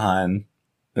underneath and behind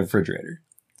the refrigerator.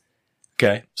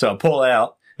 Okay, so I pull it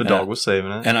out. The dog was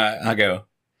saving it, and I go,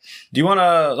 do you want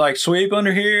to like sweep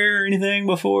under here or anything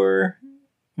before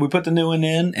we put the new one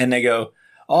in? And they go,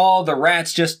 oh, the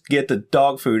rats just get the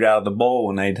dog food out of the bowl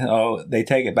and they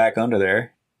take it back under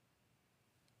there.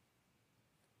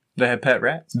 They had pet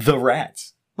rats? The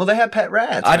rats. Well, they had pet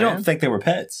rats. I don't think they were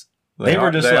pets. They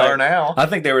are now. I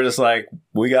think they were just like,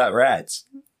 we got rats.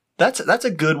 That's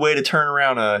a good way to turn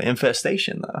around an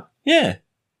infestation, though. Yeah.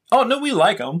 Oh no, we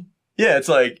like them. Yeah, it's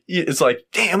like,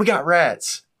 damn, we got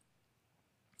rats.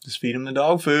 Just feed them the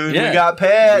dog food. Yeah. We got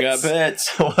pets. We got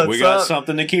pets. What's we got up?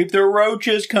 something to keep the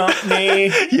roaches company.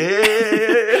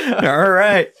 Yeah. All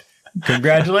right.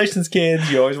 Congratulations, kids.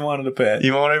 You always wanted a pet.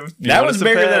 That was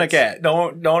bigger than a cat.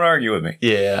 Don't argue with me.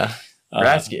 Yeah.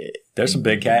 Rats get There's some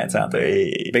big cats out there.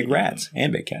 big. Big rats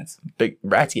and big cats. Big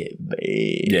rats get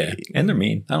big. Yeah. And they're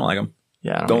mean. I don't like them.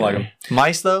 Yeah, I Don't like either. 'em.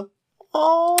 Mice, though?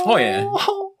 Oh, yeah.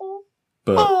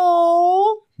 But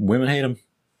Oh. women hate them.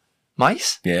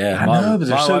 Mice? Yeah. I know, but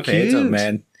they're my so wife hates 'em, cute.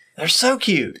 man. They're so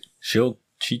cute.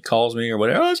 She calls me or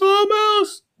whatever. Oh, it's a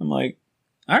mouse. I'm like,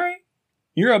 all right.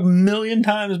 You're 1,000,000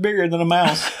 times bigger than a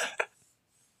mouse.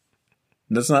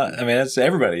 That's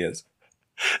everybody is.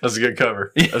 That's a good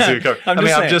cover. Yeah, That's a good cover. I'm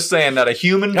I'm just saying that a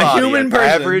human body, human an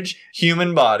person. average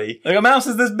human body, Like a mouse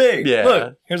is this big. Yeah.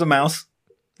 Look, here's a mouse.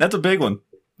 That's a big one.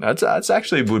 that's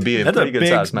actually would be a That's pretty a big,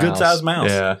 good good-sized mouse.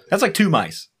 Yeah, That's like 2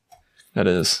 mice. that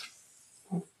is.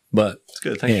 But It's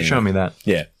good. Thanks for showing me that.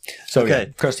 yeah. So Okay.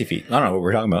 yeah, crusty feet. I don't know what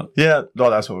we're talking about. Yeah,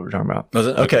 well, that's what we were talking about. Was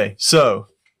it? Okay, so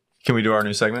can we do our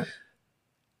new segment?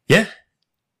 Yeah.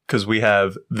 Because we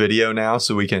have video now,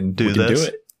 so we can do We can this. do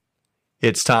it.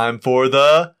 It's time for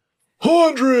the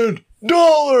 $100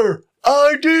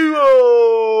 ideas.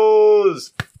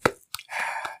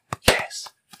 Yes.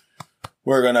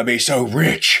 We're gonna be so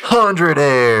rich.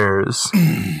 100ers.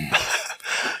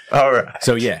 All right.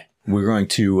 So yeah, we're going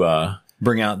to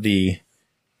bring out the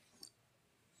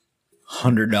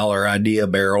 $100 idea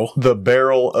barrel. The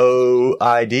Barrel O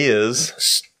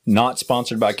Ideas. Not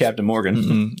sponsored by Captain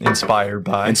Morgan. Inspired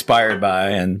by. Inspired by,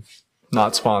 and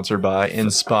Not sponsored by.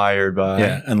 Inspired by.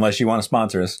 yeah, unless you want to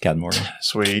sponsor us, Captain Morgan,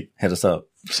 Sweet. hit us up.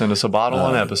 Send us a bottle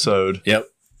an episode. Yep.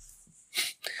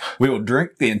 We will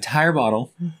drink the entire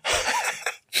bottle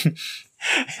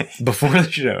before the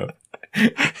show.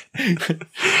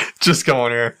 Just go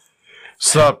on here.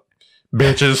 Sup,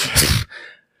 bitches.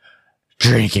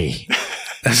 Drinky.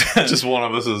 Just one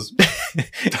of us is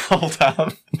the whole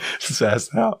time just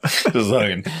asked out. Just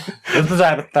looking. This is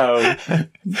episode.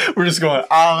 We're just going,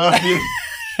 I love you.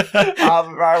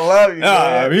 I love you.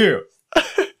 Ah, man. you.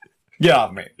 Get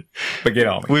off me. But get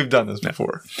on me. We've done this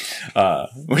before.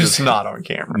 We're Just not on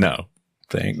camera. No.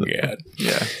 Thank God.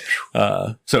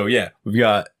 Yeah. So yeah, we've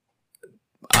got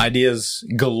ideas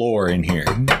galore in here.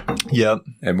 Yep.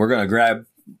 And we're going to grab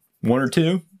 1 or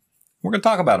 2. We're going to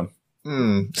talk about them.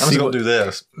 I'm just going to do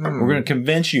this. We're going to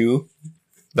convince you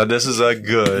That this is a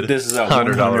good this is a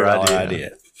 $100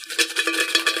 idea.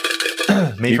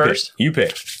 Me first? You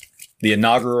pick. The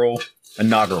inaugural.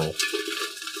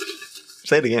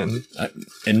 Say it again.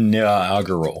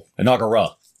 Inaugural.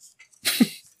 Inaugural.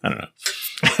 I don't know.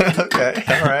 Okay.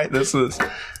 All right. This is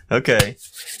okay.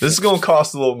 This is going to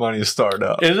cost a little money to start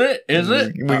up. Is it? Is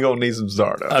it? We're going to need some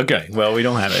startup. Okay. Well, we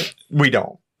don't have it. We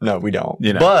don't. No, we don't.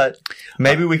 You know. But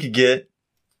maybe we could get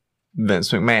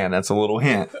Vince McMahon. That's a little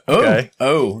hint. Oh. Okay.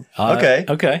 Oh. Okay.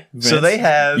 Okay. So they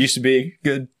have used to be a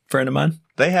good friend of mine.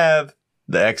 they have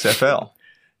the XFL.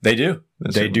 They do.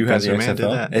 Vince They do have the McMahon did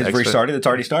XFL. that. It's restarted. It's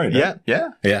already started. Yeah. Yeah.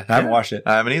 Yeah. I haven't watched it.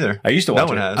 I haven't either. I used to No watch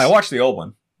one it. has. I watched the old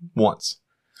one. Once.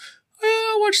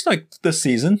 I watched like the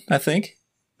season, I think.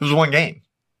 It was one game.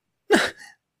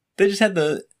 They just had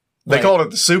the... They like- called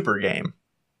it the Super Game.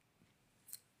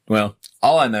 Well,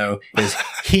 all I know is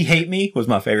He Hate Me was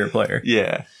my favorite player.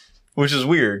 Yeah. Which is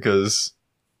weird because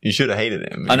you should have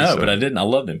hated him. I know, So- but I didn't. I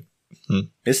loved him.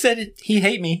 It said He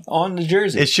Hate Me on the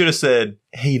jersey. It should have said,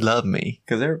 he loved me.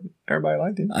 Because everybody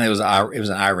liked him. It was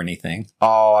an irony thing.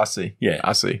 Oh, I see. Yeah.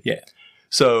 I see. Yeah.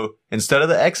 So instead of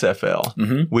the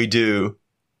XFL, we do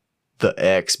the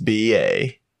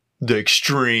XBA, the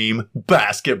Extreme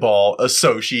Basketball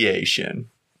Association.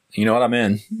 You know what I'm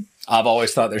in? I've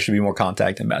always thought there should be more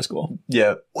contact in basketball.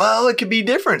 Yeah. Well, it could be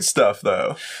different stuff,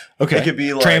 though. Okay. It could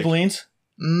be like trampolines.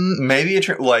 Maybe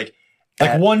like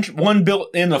one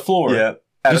built in the floor. Yeah.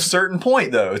 At a certain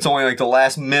point, though, it's only like the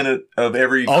last minute of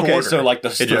every quarter. Okay, so like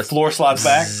the floor slides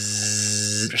back.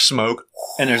 Smoke.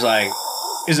 And there's like,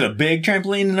 is it a big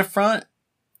trampoline in the front?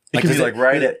 It could be like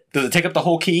right at... Does it take up the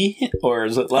whole key? Or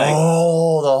is it like...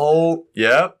 Oh, the whole...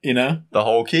 Yep. You know? The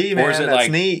whole key, man. Or is it That's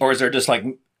like... neat. Or is there just like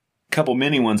a couple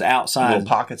mini ones outside? Little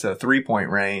pockets of 3-point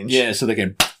range. Yeah, so they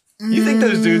can... You think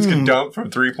those dudes can dunk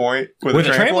from 3-point with a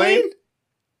trampoline?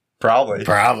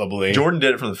 Probably. Jordan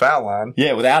did it from the foul line.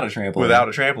 Yeah, without a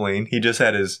trampoline. He just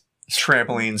had his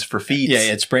trampolines for feet. Yeah,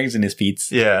 it springs in his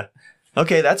feet. Yeah.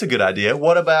 Okay, that's a good idea.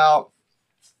 What about...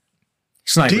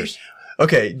 Snipers.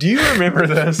 Do you remember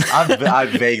this? I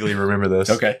vaguely remember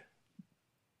this. Okay.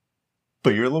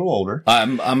 But you're a little older.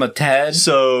 I'm a tad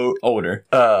older.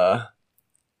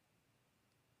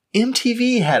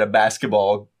 MTV had a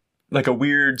basketball, like a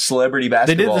weird celebrity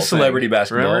basketball. They did the celebrity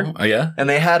basketball. Remember? Oh, yeah. And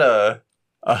they had a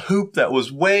hoop that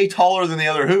was way taller than the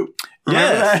other hoop.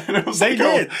 Yeah. It was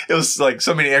it was like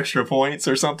so many extra points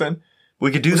or something. We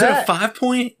could do was that. Was it a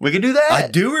 5-point? We could do that. I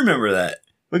do remember that.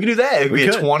 We could do that. It could be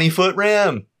a 20-foot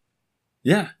rim.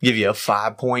 Yeah. Give you a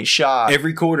 5-point shot.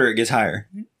 Every quarter it gets higher.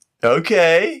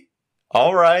 Okay.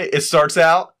 All right. It starts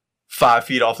out 5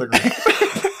 feet off the ground.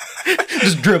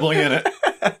 Just dribbling in it.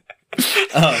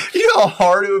 You know how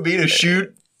hard it would be to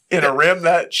shoot in a rim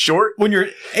that short? When you're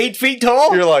 8 feet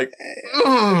tall? You're like,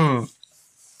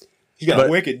 He got a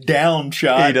wicked down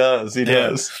shot. He does.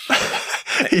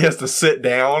 He has to sit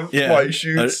down while he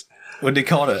shoots. What do they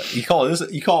call it? You call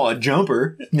it a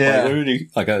jumper. Yeah.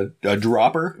 Like a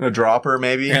dropper. A dropper,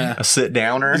 maybe. Yeah. A sit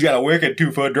downer. He's got a wicked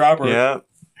 2-foot dropper. Yeah.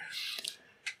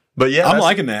 But yeah, I'm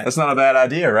liking that. That's not a bad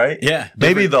idea, right? Yeah.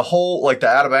 Maybe the whole, like the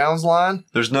out of bounds line,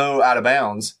 there's no out of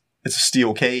bounds. It's a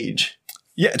steel cage.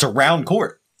 Yeah, it's a round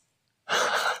court.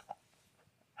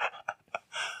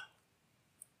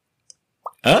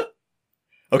 Huh?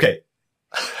 Okay.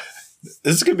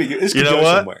 This could be. This could go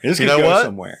somewhere. This could go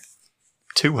somewhere.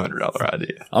 $200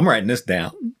 idea. I'm writing this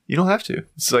down. You don't have to.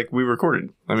 It's like we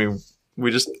recorded. I mean, we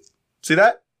just see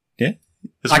that. Yeah.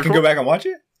 I can go back and watch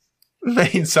it. I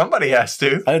mean, somebody has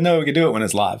to. I didn't know we could do it when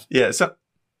it's live. Yeah. So.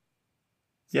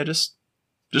 Yeah. Just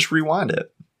rewind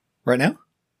it right now.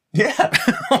 Yeah.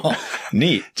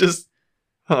 Neat.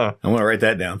 I want to write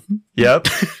that down. Yep.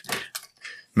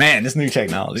 Man, this new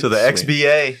technology. So the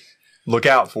XBA, look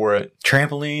out for it.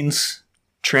 Trampolines,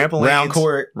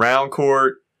 round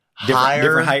court,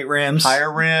 different height rims,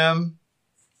 higher rim,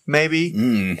 maybe.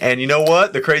 And you know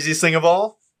what? The craziest thing of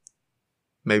all,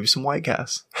 maybe some white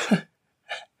guys.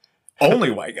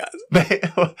 Only white guys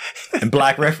and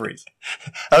black referees.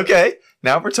 Okay,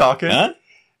 now we're talking. Huh?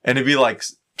 And it'd be like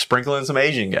sprinkling some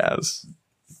Asian guys.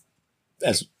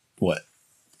 That's what?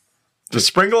 Just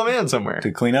sprinkle them in somewhere.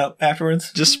 To clean up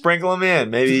afterwards? Just sprinkle them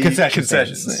in. Maybe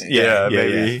concessions. Yeah,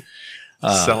 maybe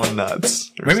selling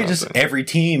nuts. Maybe just every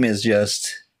team is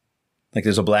just like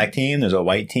there's a black team, there's a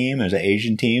white team, there's an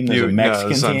Asian team, there's a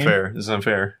Mexican team. This is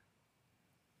unfair.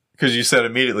 Because you said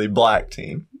immediately black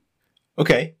team.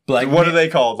 Okay. Black. What are they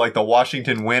called? Like the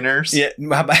Washington Winners? Yeah.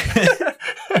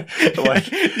 Like,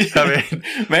 I mean,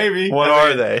 maybe. What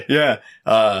are they? Yeah.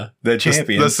 The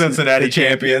champions. The Cincinnati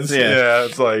champions. Yeah.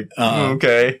 It's like,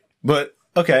 okay. But,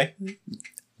 okay.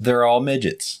 They're all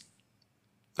midgets.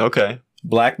 Okay.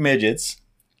 Black midgets.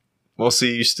 Well,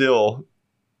 see,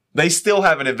 they still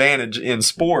have an advantage in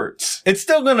sports. It's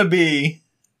still going to be.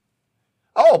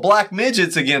 Oh, black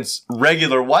midgets against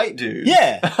regular white dudes.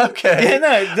 Yeah. Okay. Yeah,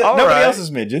 no, nobody else is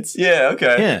midgets. Yeah,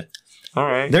 okay. Yeah. All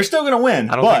right. They're still going to win.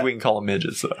 I don't think we can call them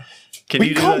midgets, though. Can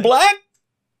you call them black?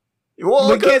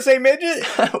 Well, we can't say midget?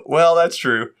 Well, that's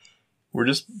true. We're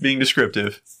just being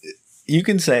descriptive. You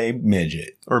can say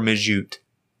midget. Or midget,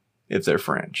 if they're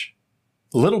French.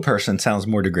 Little person sounds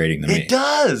more degrading than me. It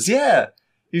does, yeah.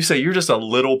 You say you're just a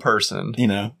little person. You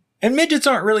know. And midgets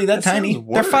aren't really that tiny.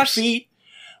 They're 5 feet.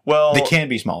 Well, they can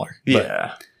be smaller.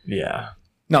 Yeah.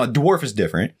 No, dwarf is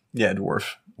different. Yeah,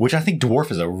 dwarf. Which I think dwarf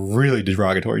is a really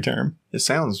derogatory term. It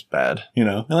sounds bad. You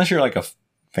know, unless you're like a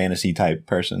fantasy type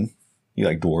person. You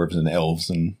like dwarves and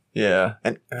elves and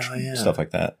stuff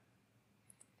like that.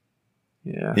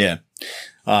 Yeah. Yeah.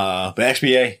 But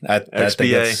XBA,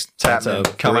 that's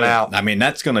coming out. I mean,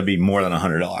 that's going to be more than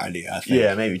 $100 idea, I think.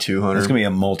 Yeah, maybe 200. It's going to be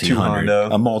a multi-$100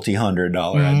 idea.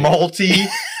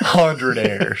 Multi-100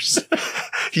 airs.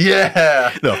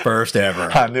 Yeah. The first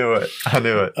ever. I knew it.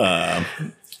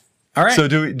 All right. So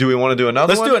do we want to do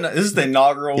another one? Let's do it. This is the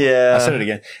inaugural. Yeah. I said it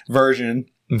again. Version.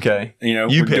 Okay. You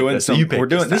we're doing this.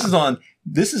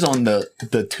 This is on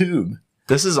the tube.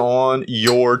 This is on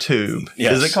your tube.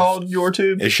 Yes. Is it called your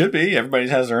tube? It should be. Everybody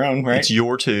has their own, right? It's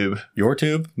your tube. Your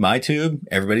tube, my tube,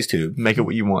 everybody's tube. Make it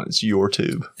what you want. It's your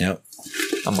tube. Yep.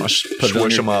 I'm going to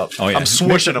swish them up. Oh, yeah. I'm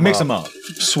swishing them up. Mix them up.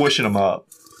 Swishing them up.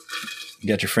 You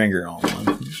got your finger on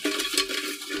one.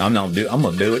 I'm going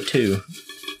to do it too.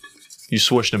 You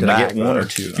swished them Did back. I get one or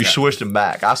two? You swished them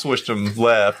back. I swished them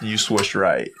left. You swished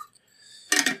right.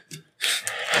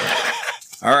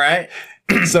 All right.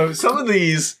 So some of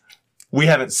these we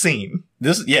haven't seen.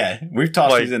 We've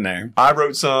tossed these in there. I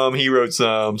wrote some. He wrote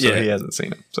some. So he hasn't seen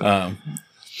them. So.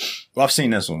 Well, I've seen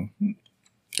this one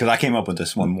because I came up with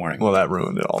this one morning. Well, that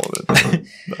ruined all of it.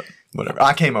 But whatever.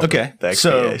 I came up with the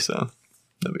XPA, so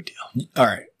no big deal. All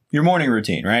right. Your morning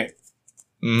routine, right?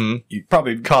 Mm-hmm. You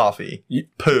probably coffee,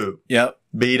 poop, yep,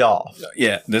 beat off.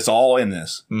 Yeah, that's all in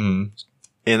this. Mm-hmm.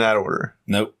 In that order.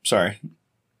 Nope. Sorry.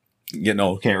 Getting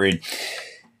old. Can't read.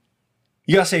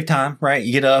 You gotta save time, right?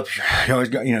 You get up. You always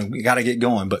got, you gotta get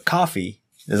going. But coffee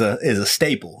is a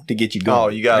staple to get you going. Oh,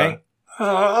 you gotta.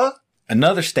 Right?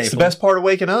 Another staple. It's the best part of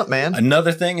waking up, man.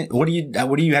 Another thing. What do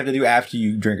you have to do after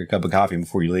you drink a cup of coffee and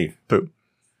before you leave? Poop.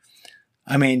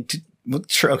 I mean,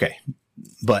 sure, okay,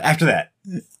 but after that.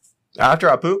 After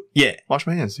I poop? Yeah. Wash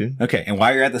my hands, dude. Okay. And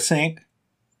while you're at the sink,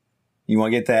 you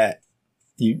want to get that,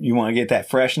 you want to get that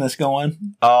freshness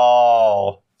going?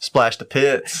 Oh, splash the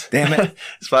pits. Damn it.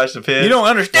 Splash the pits. You don't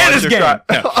understand this game.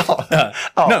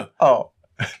 No. Oh.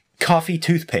 Coffee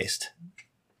toothpaste.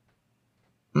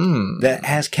 Mm. That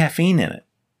has caffeine in it.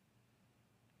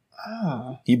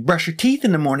 Oh. You brush your teeth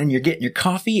in the morning, you're getting your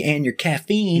coffee and your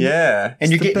caffeine. Yeah.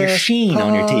 And you're getting your sheen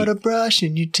on your teeth. Of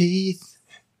brushing your teeth.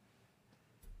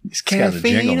 It's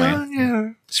caffeine jingle, on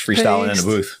your It's freestyling paste. in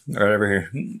the booth right over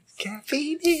here.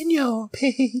 Caffeine in your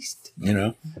paste.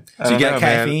 So you got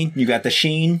caffeine, man. You got the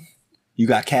sheen, you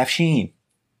got caffeine.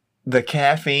 The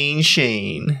caffeine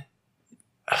sheen.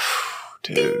 Oh,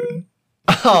 dude.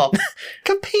 Oh,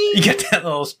 caffeine. You get that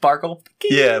little sparkle?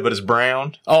 Yeah, but it's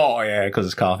brown. Oh, yeah, because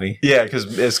it's coffee. Yeah,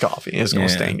 because it's coffee. It's going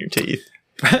to stain your teeth.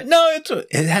 No,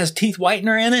 it has teeth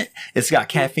whitener in it. It's got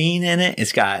caffeine in it.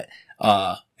 It's got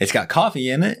coffee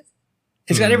in it.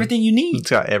 It's got everything you need.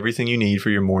 It's got everything you need for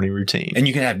your morning routine. And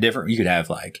you can have you could have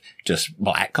like just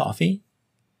black coffee.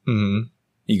 Mm-hmm.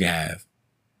 You can have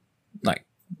like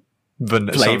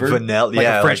flavor. Vanilla. Like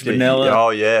a French vanilla. Oh,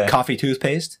 yeah. Coffee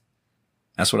toothpaste.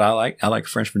 That's what I like. I like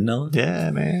French vanilla.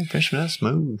 Yeah, man. French vanilla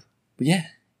smooth. But yeah,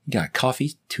 you got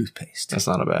coffee toothpaste. That's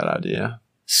not a bad idea.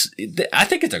 I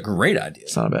think it's a great idea.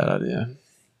 It's not a bad idea.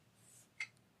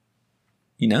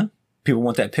 People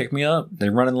want that pick me up.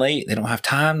 They're running late. They don't have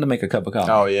time to make a cup of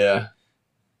coffee. Oh, yeah.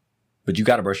 But you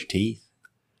got to brush your teeth.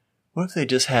 What if they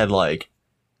just had like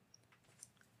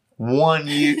one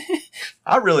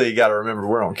I really got to remember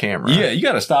we're on camera. Yeah, you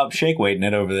got to stop shake weighting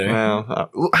it over there.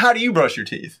 Well, how do you brush your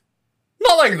teeth?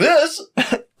 Not like this.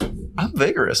 I'm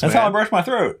vigorous, That's man. how I brush my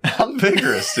throat. I'm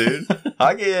vigorous, dude.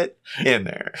 I get in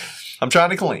there. I'm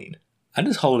trying to clean. I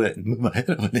just hold it and move my head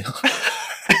up and down.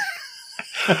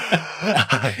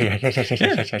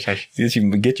 You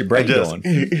can get your brain going.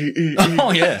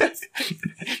 Oh, yeah.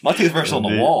 My toothbrush on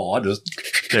the wall.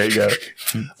 There you go.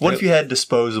 What if you had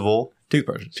disposable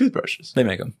toothbrushes? They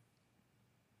make them.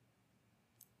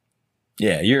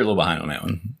 Yeah, you're a little behind on that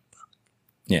one.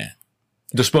 Yeah.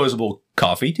 Disposable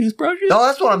coffee toothbrushes? No,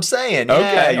 that's what I'm saying. Yeah,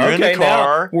 Okay, you're in the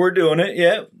car. We're doing it.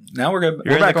 Yeah. Now we're good.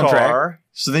 You're We're back in the on track. car.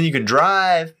 So then you can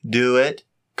drive, do it,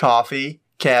 coffee,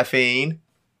 caffeine.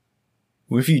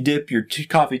 What if you dip your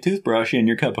coffee toothbrush in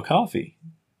your cup of coffee?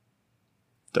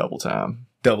 Double time.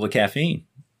 Double the caffeine.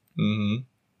 Mm-hmm.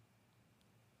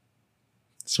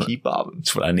 Keep bobbing.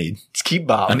 That's what I need. Just keep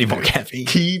bobbing. I need more caffeine.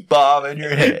 Keep bobbing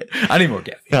your head. I need more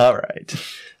caffeine. All right.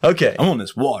 Okay. I'm on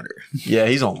this water. Yeah,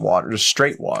 he's on water. Just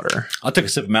straight water. I took a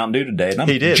sip of Mountain Dew today, and I'm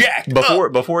He did. jacked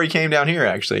Before he came down here,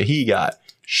 actually, he got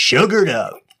sugared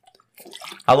up.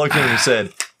 I looked at him and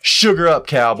said, "Sugar up,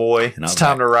 cowboy. It's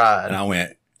time to ride." And I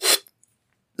went,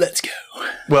 "Let's go."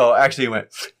 Well, actually, he went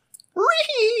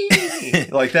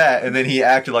like that, and then he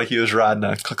acted like he was riding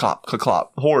a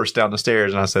clop horse down the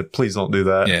stairs, and I said, "Please don't do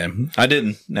that." Yeah, I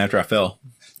didn't after I fell.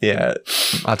 Yeah,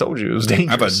 I told you it was I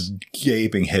have dangerous. a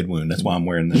gaping head wound. That's why I'm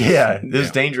wearing this. Yeah, it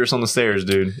was dangerous on the stairs,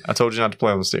 dude. I told you not to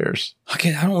play on the stairs. I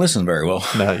don't listen very well.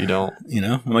 No, you don't.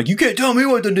 I'm like, you can't tell me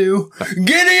what to do.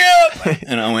 Giddy up!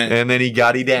 And I went. And then he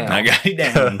got down. I got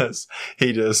down.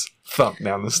 He just thumped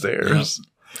down the stairs.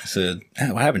 I said,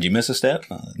 "What happened? Did you miss a step?"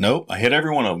 Nope. I hit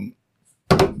every one of them.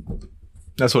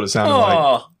 That's what it sounded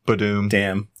like. Ba-doom.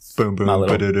 Damn. Boom, boom. My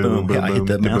little Ba-da-doom, boom. Yeah, I hit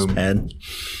the mouse boom. pad.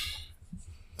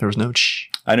 There was no shh.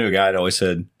 I knew a guy that always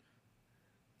said,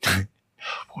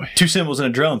 Boy. 2 cymbals and a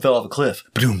drum fell off a cliff.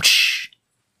 Boom.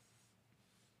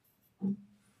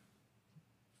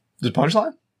 The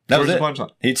punchline? That was Where's it. the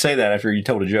punchline? He'd say that after you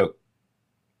told a joke.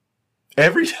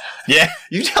 Every time. Yeah.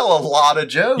 You tell a lot of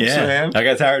jokes, Yeah. man. I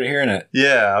got tired of hearing it.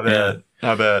 Yeah, I bet.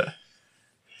 Yeah. I bet.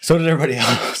 So did everybody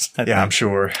else. Yeah, I'm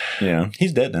sure. Yeah.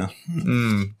 He's dead now.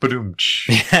 Ba-doom.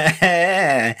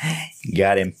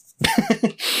 Got him.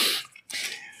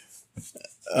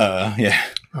 Yeah.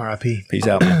 R.I.P. Peace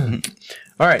out.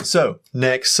 All right, so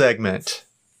next segment.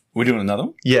 We doing another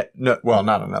one? Yeah, no, well,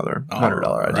 not another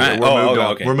 $100 idea. Right. We're moved okay,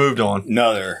 on. okay. We're moved on.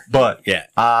 Another. But Yeah.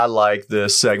 I like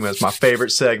this segment. It's my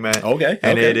favorite segment. Okay.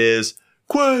 And okay. it is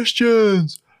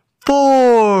Questions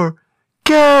for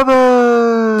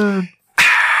Kevin.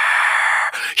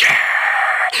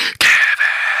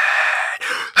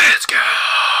 Let's go.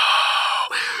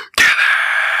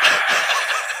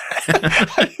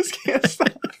 I just can't stop.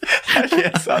 I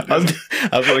can't stop. I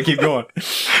was going to keep going.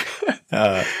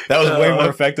 That was way more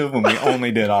effective when we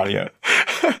only did audio.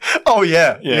 Oh,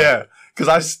 yeah. Yeah. Yeah. Because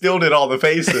I still did all the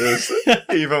faces,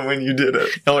 even when you did it.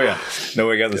 Oh, yeah. No,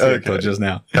 we got the same Okay. just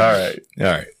now. All right. All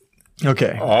right.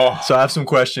 Okay. Oh. So I have some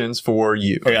questions for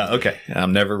you. Yeah, okay.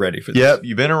 I'm never ready for this. Yep,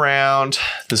 you've been around.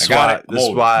 This is I got why. it. I'm This is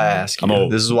old. why I ask you. I'm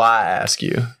old. This is why I ask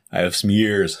you. I have some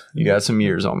years. You got some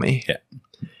years on me. Yeah.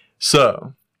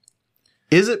 So,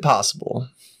 is it possible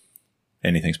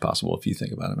Anything's possible if you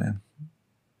think about it, man.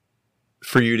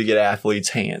 for you to get athlete's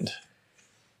hand?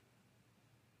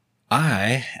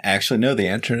 I actually know the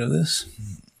answer to this,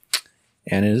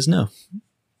 and it is no.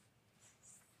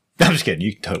 I'm just kidding.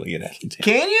 You can totally get athlete's hand.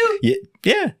 Can you? Yeah.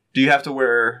 Yeah. Do you have to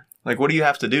wear like what do you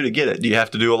have to do to get it? Do you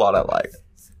have to do a lot of like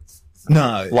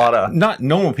No. a lot of Not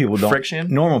normal people don't. friction?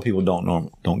 Normal people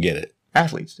don't get it.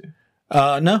 Athletes do.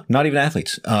 No, not even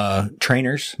athletes.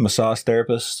 Trainers, massage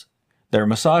therapists, they're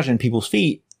massaging people's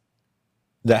feet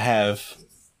that have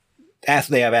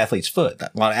athlete's foot.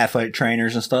 A lot of athletic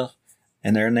trainers and stuff,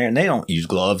 and they're in there and they don't use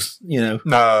gloves. You know,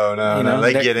 No.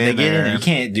 They get in there. You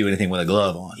can't do anything with a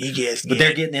glove on. You just But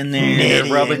they're getting in there, and nitty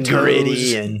they're rubbing and toes,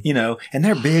 gritty and- you know, and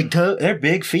they're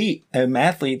big feet.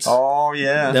 Athletes, Oh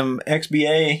yeah. them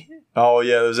XBA, Oh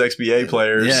yeah. Those XBA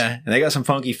players. yeah, and they got some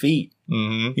funky feet.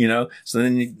 Mm-hmm. You know, so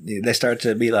then they start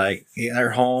to be like, they're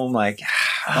home, like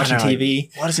watching TV,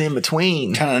 What is in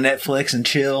between? kind of Netflix and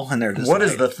chill, and they're just What like,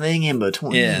 is the thing in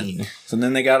between? Yeah. So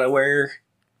then they gotta wear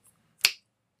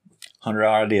 $100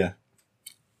 idea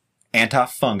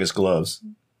anti-fungus gloves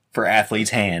for athlete's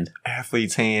hand.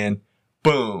 Athlete's hand.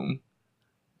 Boom.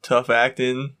 Tough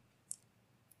acting.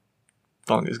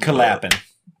 Fungus glove. Clapping.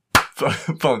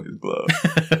 Fungus glove.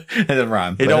 It doesn't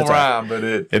rhyme. It but don't it's all right. rhyme, but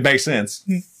It makes sense.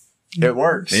 it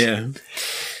works. Yeah.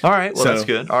 All right. Well, So, that's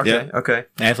good. Okay. yeah. Okay.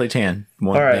 Athlete's hand.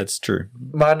 One, All right. That's true.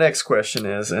 My next question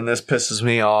is, and this pisses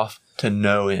me off to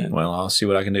no end. Well, I'll see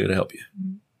what I can do to help you.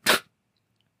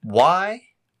 Why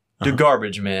do Uh-huh.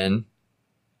 garbage men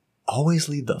always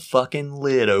leave the fucking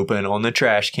lid open on the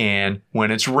trash can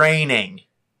when it's raining?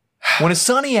 When it's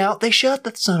sunny out, they shut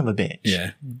the son of a bitch.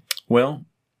 Yeah. Well,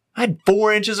 I had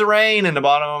 4 inches of rain in the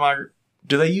bottom of my.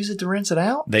 Do they use it to rinse it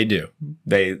out? they do.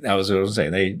 I was going to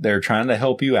say, they're trying to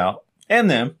help you out. And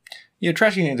them. Your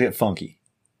trash can get funky.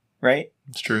 Right?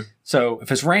 It's true. So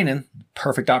if it's raining,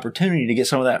 perfect opportunity to get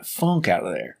some of that funk out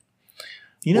of there.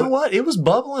 You know what? It was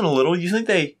bubbling a little. You think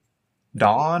they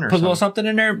Dawn or Put a little something? something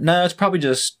in there? No, it's probably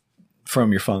just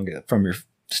from your fungus, from your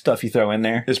stuff you throw in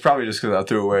there. It's probably just because I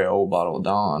threw away an old bottle of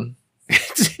Dawn.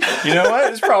 You know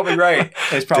what? It's probably right.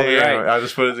 It's probably Damn, right. I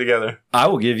just put it together. I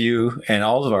will give you and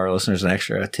all of our listeners an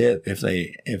extra tip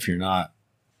if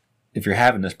you're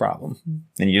having this problem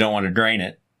and you don't want to drain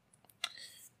it.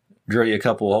 Drill you a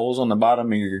couple of holes on the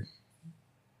bottom of your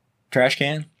trash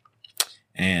can,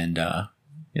 and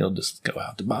it'll just go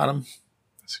out the bottom.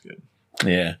 That's good.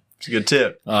 Yeah, It's a good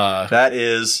tip. That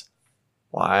is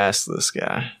why I asked this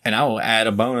guy. and I will add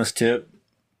a bonus tip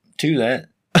to that.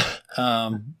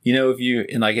 You know, if you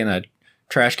in a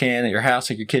trash can at your house,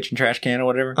 like your kitchen trash can or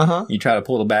whatever, Uh-huh. you try to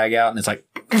pull the bag out and it's like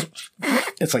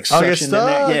Oh, suction in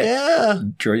there. Yeah.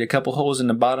 Drill you a couple holes in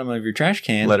the bottom of your trash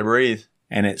can, Let it breathe.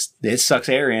 and it sucks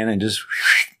air in and just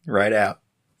right out.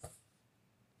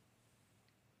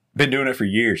 Been doing it for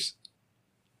years.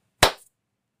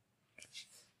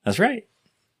 That's right.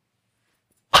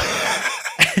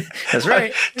 That's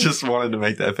right. Just wanted to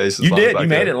make that face. You did. You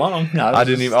made it long. I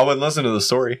didn't even. I wouldn't listen to the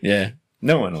story. Yeah.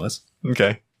 No one was.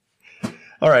 Okay.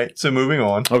 All right. So moving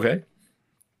on. Okay.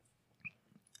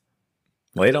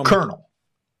 Lay it on. Colonel.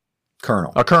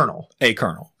 Colonel. A colonel. A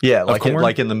colonel. Yeah, Of corn?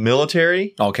 like in the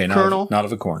military. Okay, Colonel. not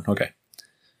of a corn. Okay.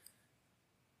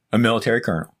 A military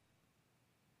colonel.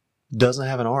 Doesn't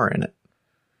have an R in it.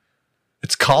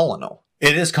 It's colonel.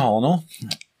 It is colonel.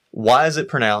 Why is it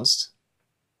pronounced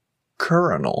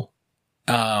colonel?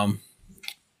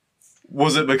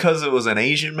 Was it because it was an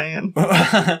Asian man?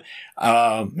 No,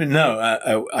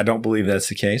 I don't believe that's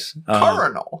the case.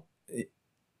 Colonel.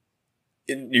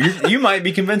 You might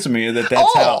be convincing me that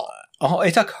that's how. Oh,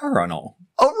 it's a colonel.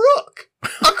 A rook.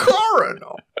 A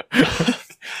colonel.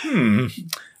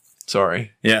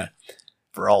 Sorry. Yeah.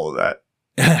 For all of that.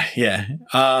 Yeah.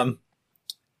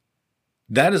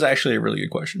 That is actually a really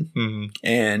good question. Mm-hmm.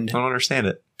 And I don't understand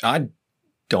it. I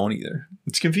don't either.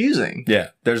 It's confusing. Yeah.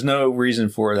 There's no reason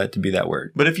for that to be that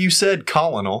word. But if you said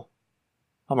colonel,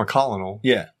 I'm a colonel.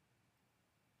 Yeah.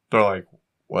 They're like,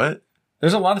 what?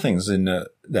 There's a lot of things in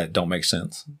that don't make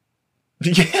sense.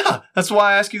 Yeah. That's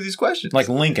why I ask you these questions. Like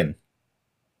Lincoln.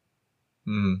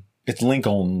 Mm. It's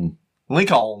Lincoln.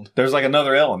 Lincoln. There's like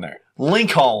another L in there.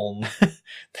 Lincoln.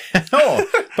 Oh,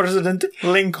 President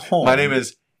Lincoln. My name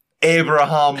is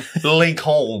Abraham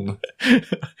Lincoln.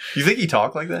 You think he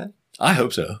talked like that? I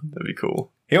hope so. That'd be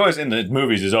cool. He always, in the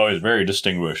movies, is always very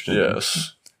distinguished. And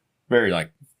Yes. very,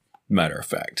 like, matter of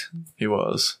fact. He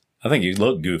was. I think he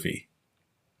looked goofy.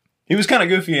 He was kind of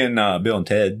goofy in Bill and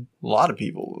Ted. A lot of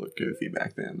people looked goofy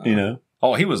back then, though. You know?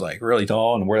 Oh, he was, like, really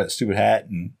tall and wore that stupid hat.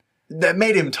 And That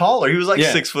made him taller. He was like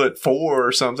Yeah. 6'4"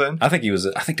 or something. I think there was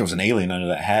an alien under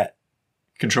that hat.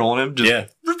 Controlling him. Just Yeah.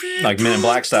 Like Men in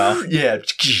Black style. Yeah.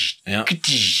 Yeah.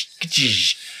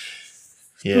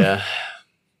 Yeah.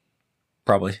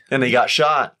 Probably. And they got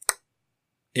shot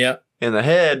Yeah. in the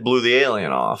head, blew the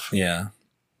alien off. Yeah.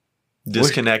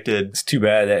 Disconnected. It's too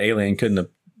bad that alien couldn't have,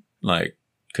 like,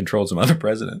 controlled some other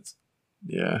presidents.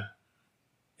 Yeah.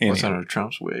 Anyhow. What's under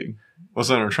Trump's wig? What's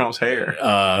under Trump's hair?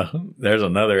 There's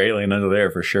another alien under there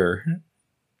for sure.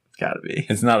 It's gotta be.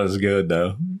 It's not as good,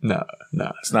 though. No.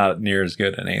 It's not near as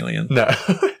good an alien. No.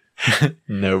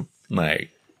 Nope. Like,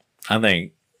 I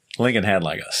think Lincoln had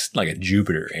like a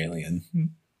Jupiter alien,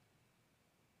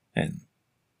 and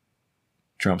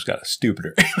Trump's got a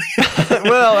stupider.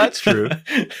 Well, that's true.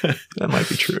 That might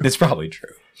be true. It's probably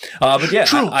true. But yeah,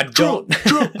 I don't.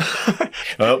 True.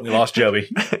 Oh, we lost Joby.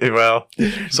 Well,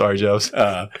 sorry, Jobs.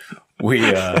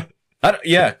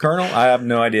 Yeah, Colonel. I have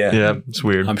no idea. Yeah, it's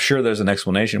weird. I'm sure there's an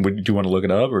explanation. Do you want to look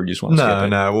it up, or do you just want to skip it?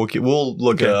 No. We'll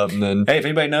look it up and then Hey, if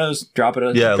anybody knows, drop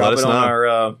it. Yeah, let us on know.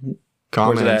 our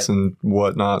comments and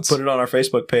whatnots. put it on our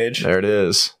Facebook page. There it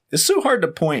is. It's so hard to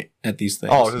point at these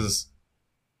things. Oh, because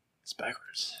it's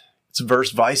backwards. It's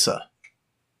verse visa.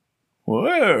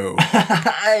 Whoa.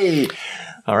 Hey.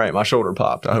 All right, my shoulder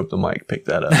popped. I hope the mic picked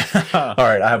that up. All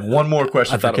right, I have one more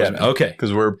question for Kevin. Okay.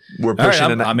 Because we're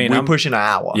pushing right, pushing an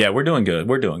hour. Yeah, we're doing good.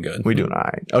 We're doing good. We're doing all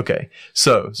right. Okay.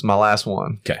 So it's my last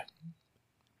one. Okay.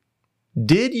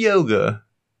 Did yoga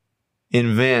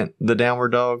invent the downward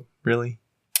dog? Really?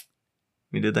 I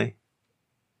mean, did they?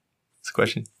 That's a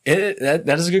question. That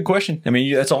is a good question. I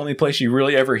mean, that's the only place you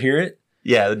really ever hear it.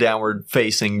 Yeah, the downward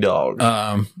facing dog.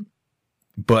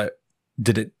 But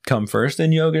did it come first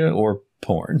in yoga or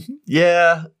porn?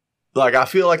 Yeah. Like, I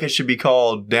feel like it should be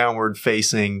called downward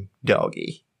facing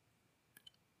doggy.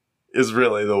 Is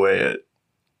really the way it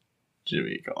should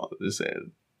be called.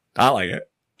 I like it.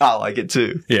 I like it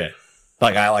too. Yeah.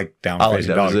 Like, I like downward I like facing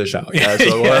that dog position.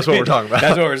 style. That's what we're talking about.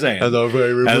 That's what we're saying. That's our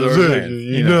favorite That's what we're position.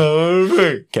 saying, You know what I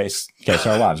mean? In case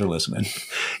our wives are listening.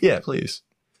 Yeah, please.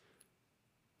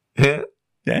 Yeah.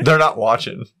 Yeah. They're not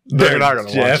watching. They're not going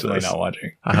to watch Definitely this. not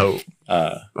watching. I hope.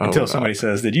 Until somebody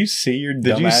says, "Did you see your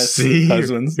Did you dumbass see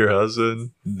husbands?" your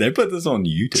husband They put this on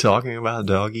YouTube. talking about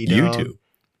doggy dog? YouTube.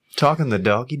 Talking the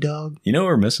doggy dog? You know what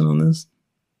we're missing on this?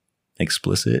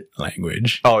 Explicit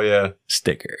language Oh, yeah.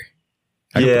 sticker.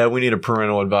 Yeah, we need a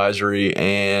parental advisory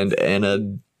and an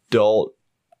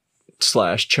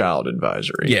adult/child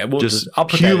advisory. Yeah, we'll just I'll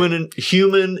put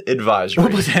human advisory.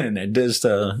 We'll put that in there. Just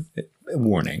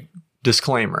warning.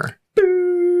 Disclaimer.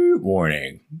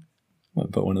 Warning. I'll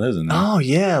put one of those in there. Oh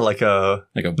yeah, like a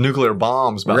nuclear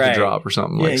bomb's about to drop or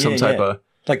something. Yeah, Like some type of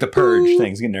like the purge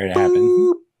thing's getting ready to happen.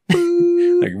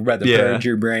 Like we're about to purge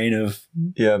your brain of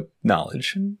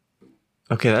knowledge.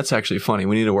 Okay, that's actually funny.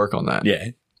 We need to work on that. Yeah.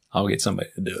 I'll get somebody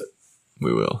to do it.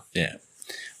 We will. Yeah.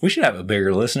 We should have a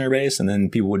bigger listener base, and then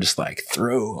people would just like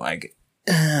throw like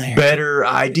better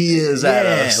ideas at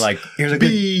us. Like here's a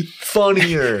be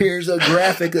funnier. Here's a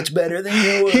graphic that's better than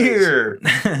yours.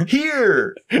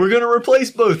 Here. We're gonna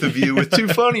replace both of you with two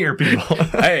funnier people.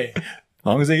 Hey, as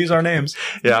long as they use our names.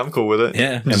 Yeah, I'm cool with it.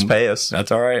 Yeah, just pay us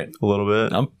That's all right. a little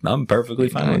bit. I'm perfectly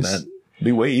fine with that. It'd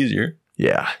be way easier.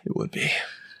 Yeah, it would be.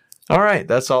 All right.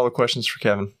 That's all the questions for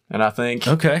Kevin. And I think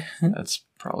that's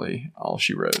probably all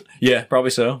she wrote. Yeah,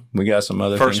 probably so. We got some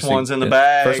other First things. one's in the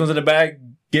bag. First one's in the bag.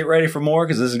 Get ready for more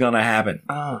because this is going to happen.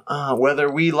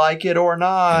 Whether we like it or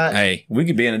not. Hey, we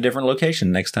could be in a different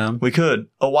location next time. We could.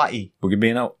 Hawaii. We could be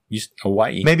in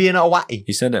Hawaii. Maybe in Hawaii.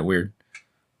 You said that weird.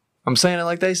 I'm saying it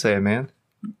like they say it, man.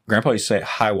 Grandpa used to say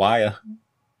Hawaii.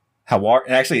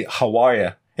 Actually,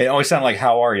 Hawaii. It always sounded like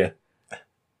how are you.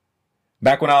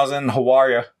 Back when I was in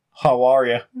Hawaii. How are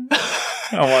you?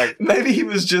 I'm like, maybe he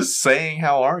was just saying,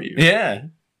 how are you? Yeah.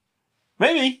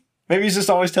 Maybe he's just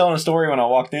always telling a story when I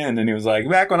walked in and he was like,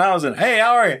 back when I was in, hey,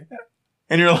 how are you?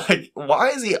 And you're like, why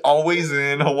is he always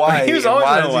in Hawaii? He was always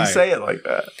why in Hawaii. does he say it like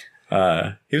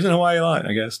that? He was in Hawaii a lot,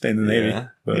 I guess, stayed in the Navy. Yeah,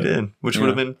 But, he did, which would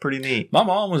have been pretty neat. My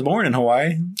mom was born in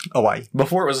Hawaii. Hawaii.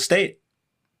 Before it was a state.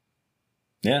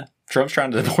 Yeah. Trump's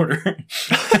trying to deport her.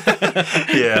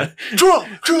 Yeah. Trump!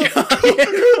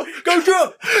 Go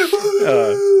Trump!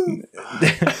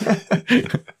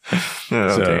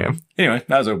 Damn. Anyway,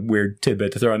 that was a weird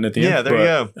tidbit to throw in at the end. Yeah, there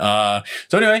you go.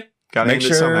 So anyway, make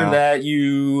sure that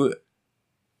you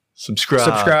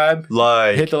subscribe,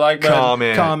 like, hit the like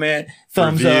button, comment,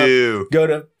 thumbs review. up, go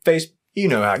to Facebook. You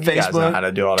know how you guys know how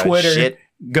to do all that Twitter, shit.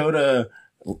 Go to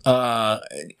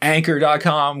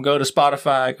anchor.com, go to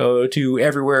Spotify, go to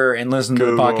everywhere and listen to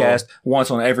the podcast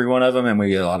once on every one of them, and we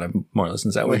get a lot of more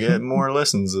listens that way. We get more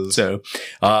listens. So,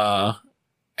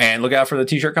 and look out for the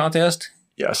t-shirt contest.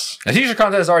 Yes. The t-shirt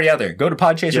contest is already out there. Go to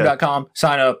podchaser.com,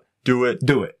 sign up. Do it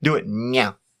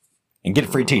now. And get a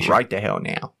free t-shirt. Right the hell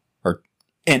now. Or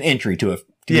an entry to a free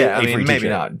maybe t-shirt.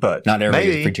 Not, but not everybody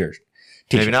maybe. gets a free t-shirt.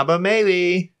 Maybe not, but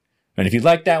maybe. And if you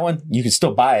like that one, you can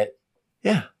still buy it.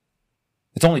 Yeah.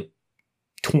 It's only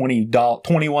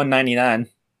 $21.99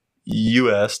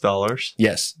 US dollars.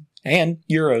 Yes. And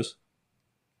euros.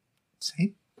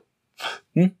 Same.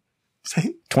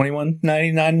 Same. €21.99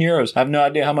 euros. I have no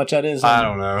idea how much that is. I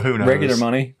don't know. Who knows? Regular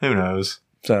money. Who knows?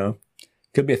 So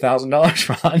could be $1,000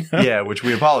 for all I know. Yeah, which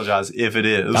we apologize if it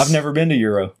is. I've never been to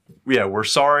Euro. Yeah, we're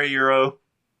sorry, Euro.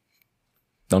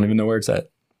 Don't even know where it's at.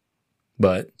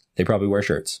 But they probably wear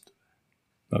shirts.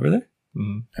 Over there?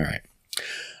 Mm-hmm.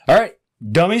 All right.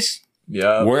 Dummies.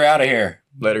 Yeah. We're out of here.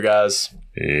 Later, guys.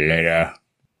 Later.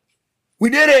 We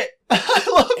did it.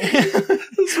 I love it.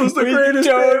 This was the greatest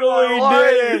day of my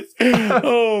life. Did it.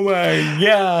 Oh my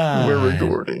God. We're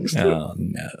recording still. Oh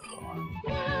no.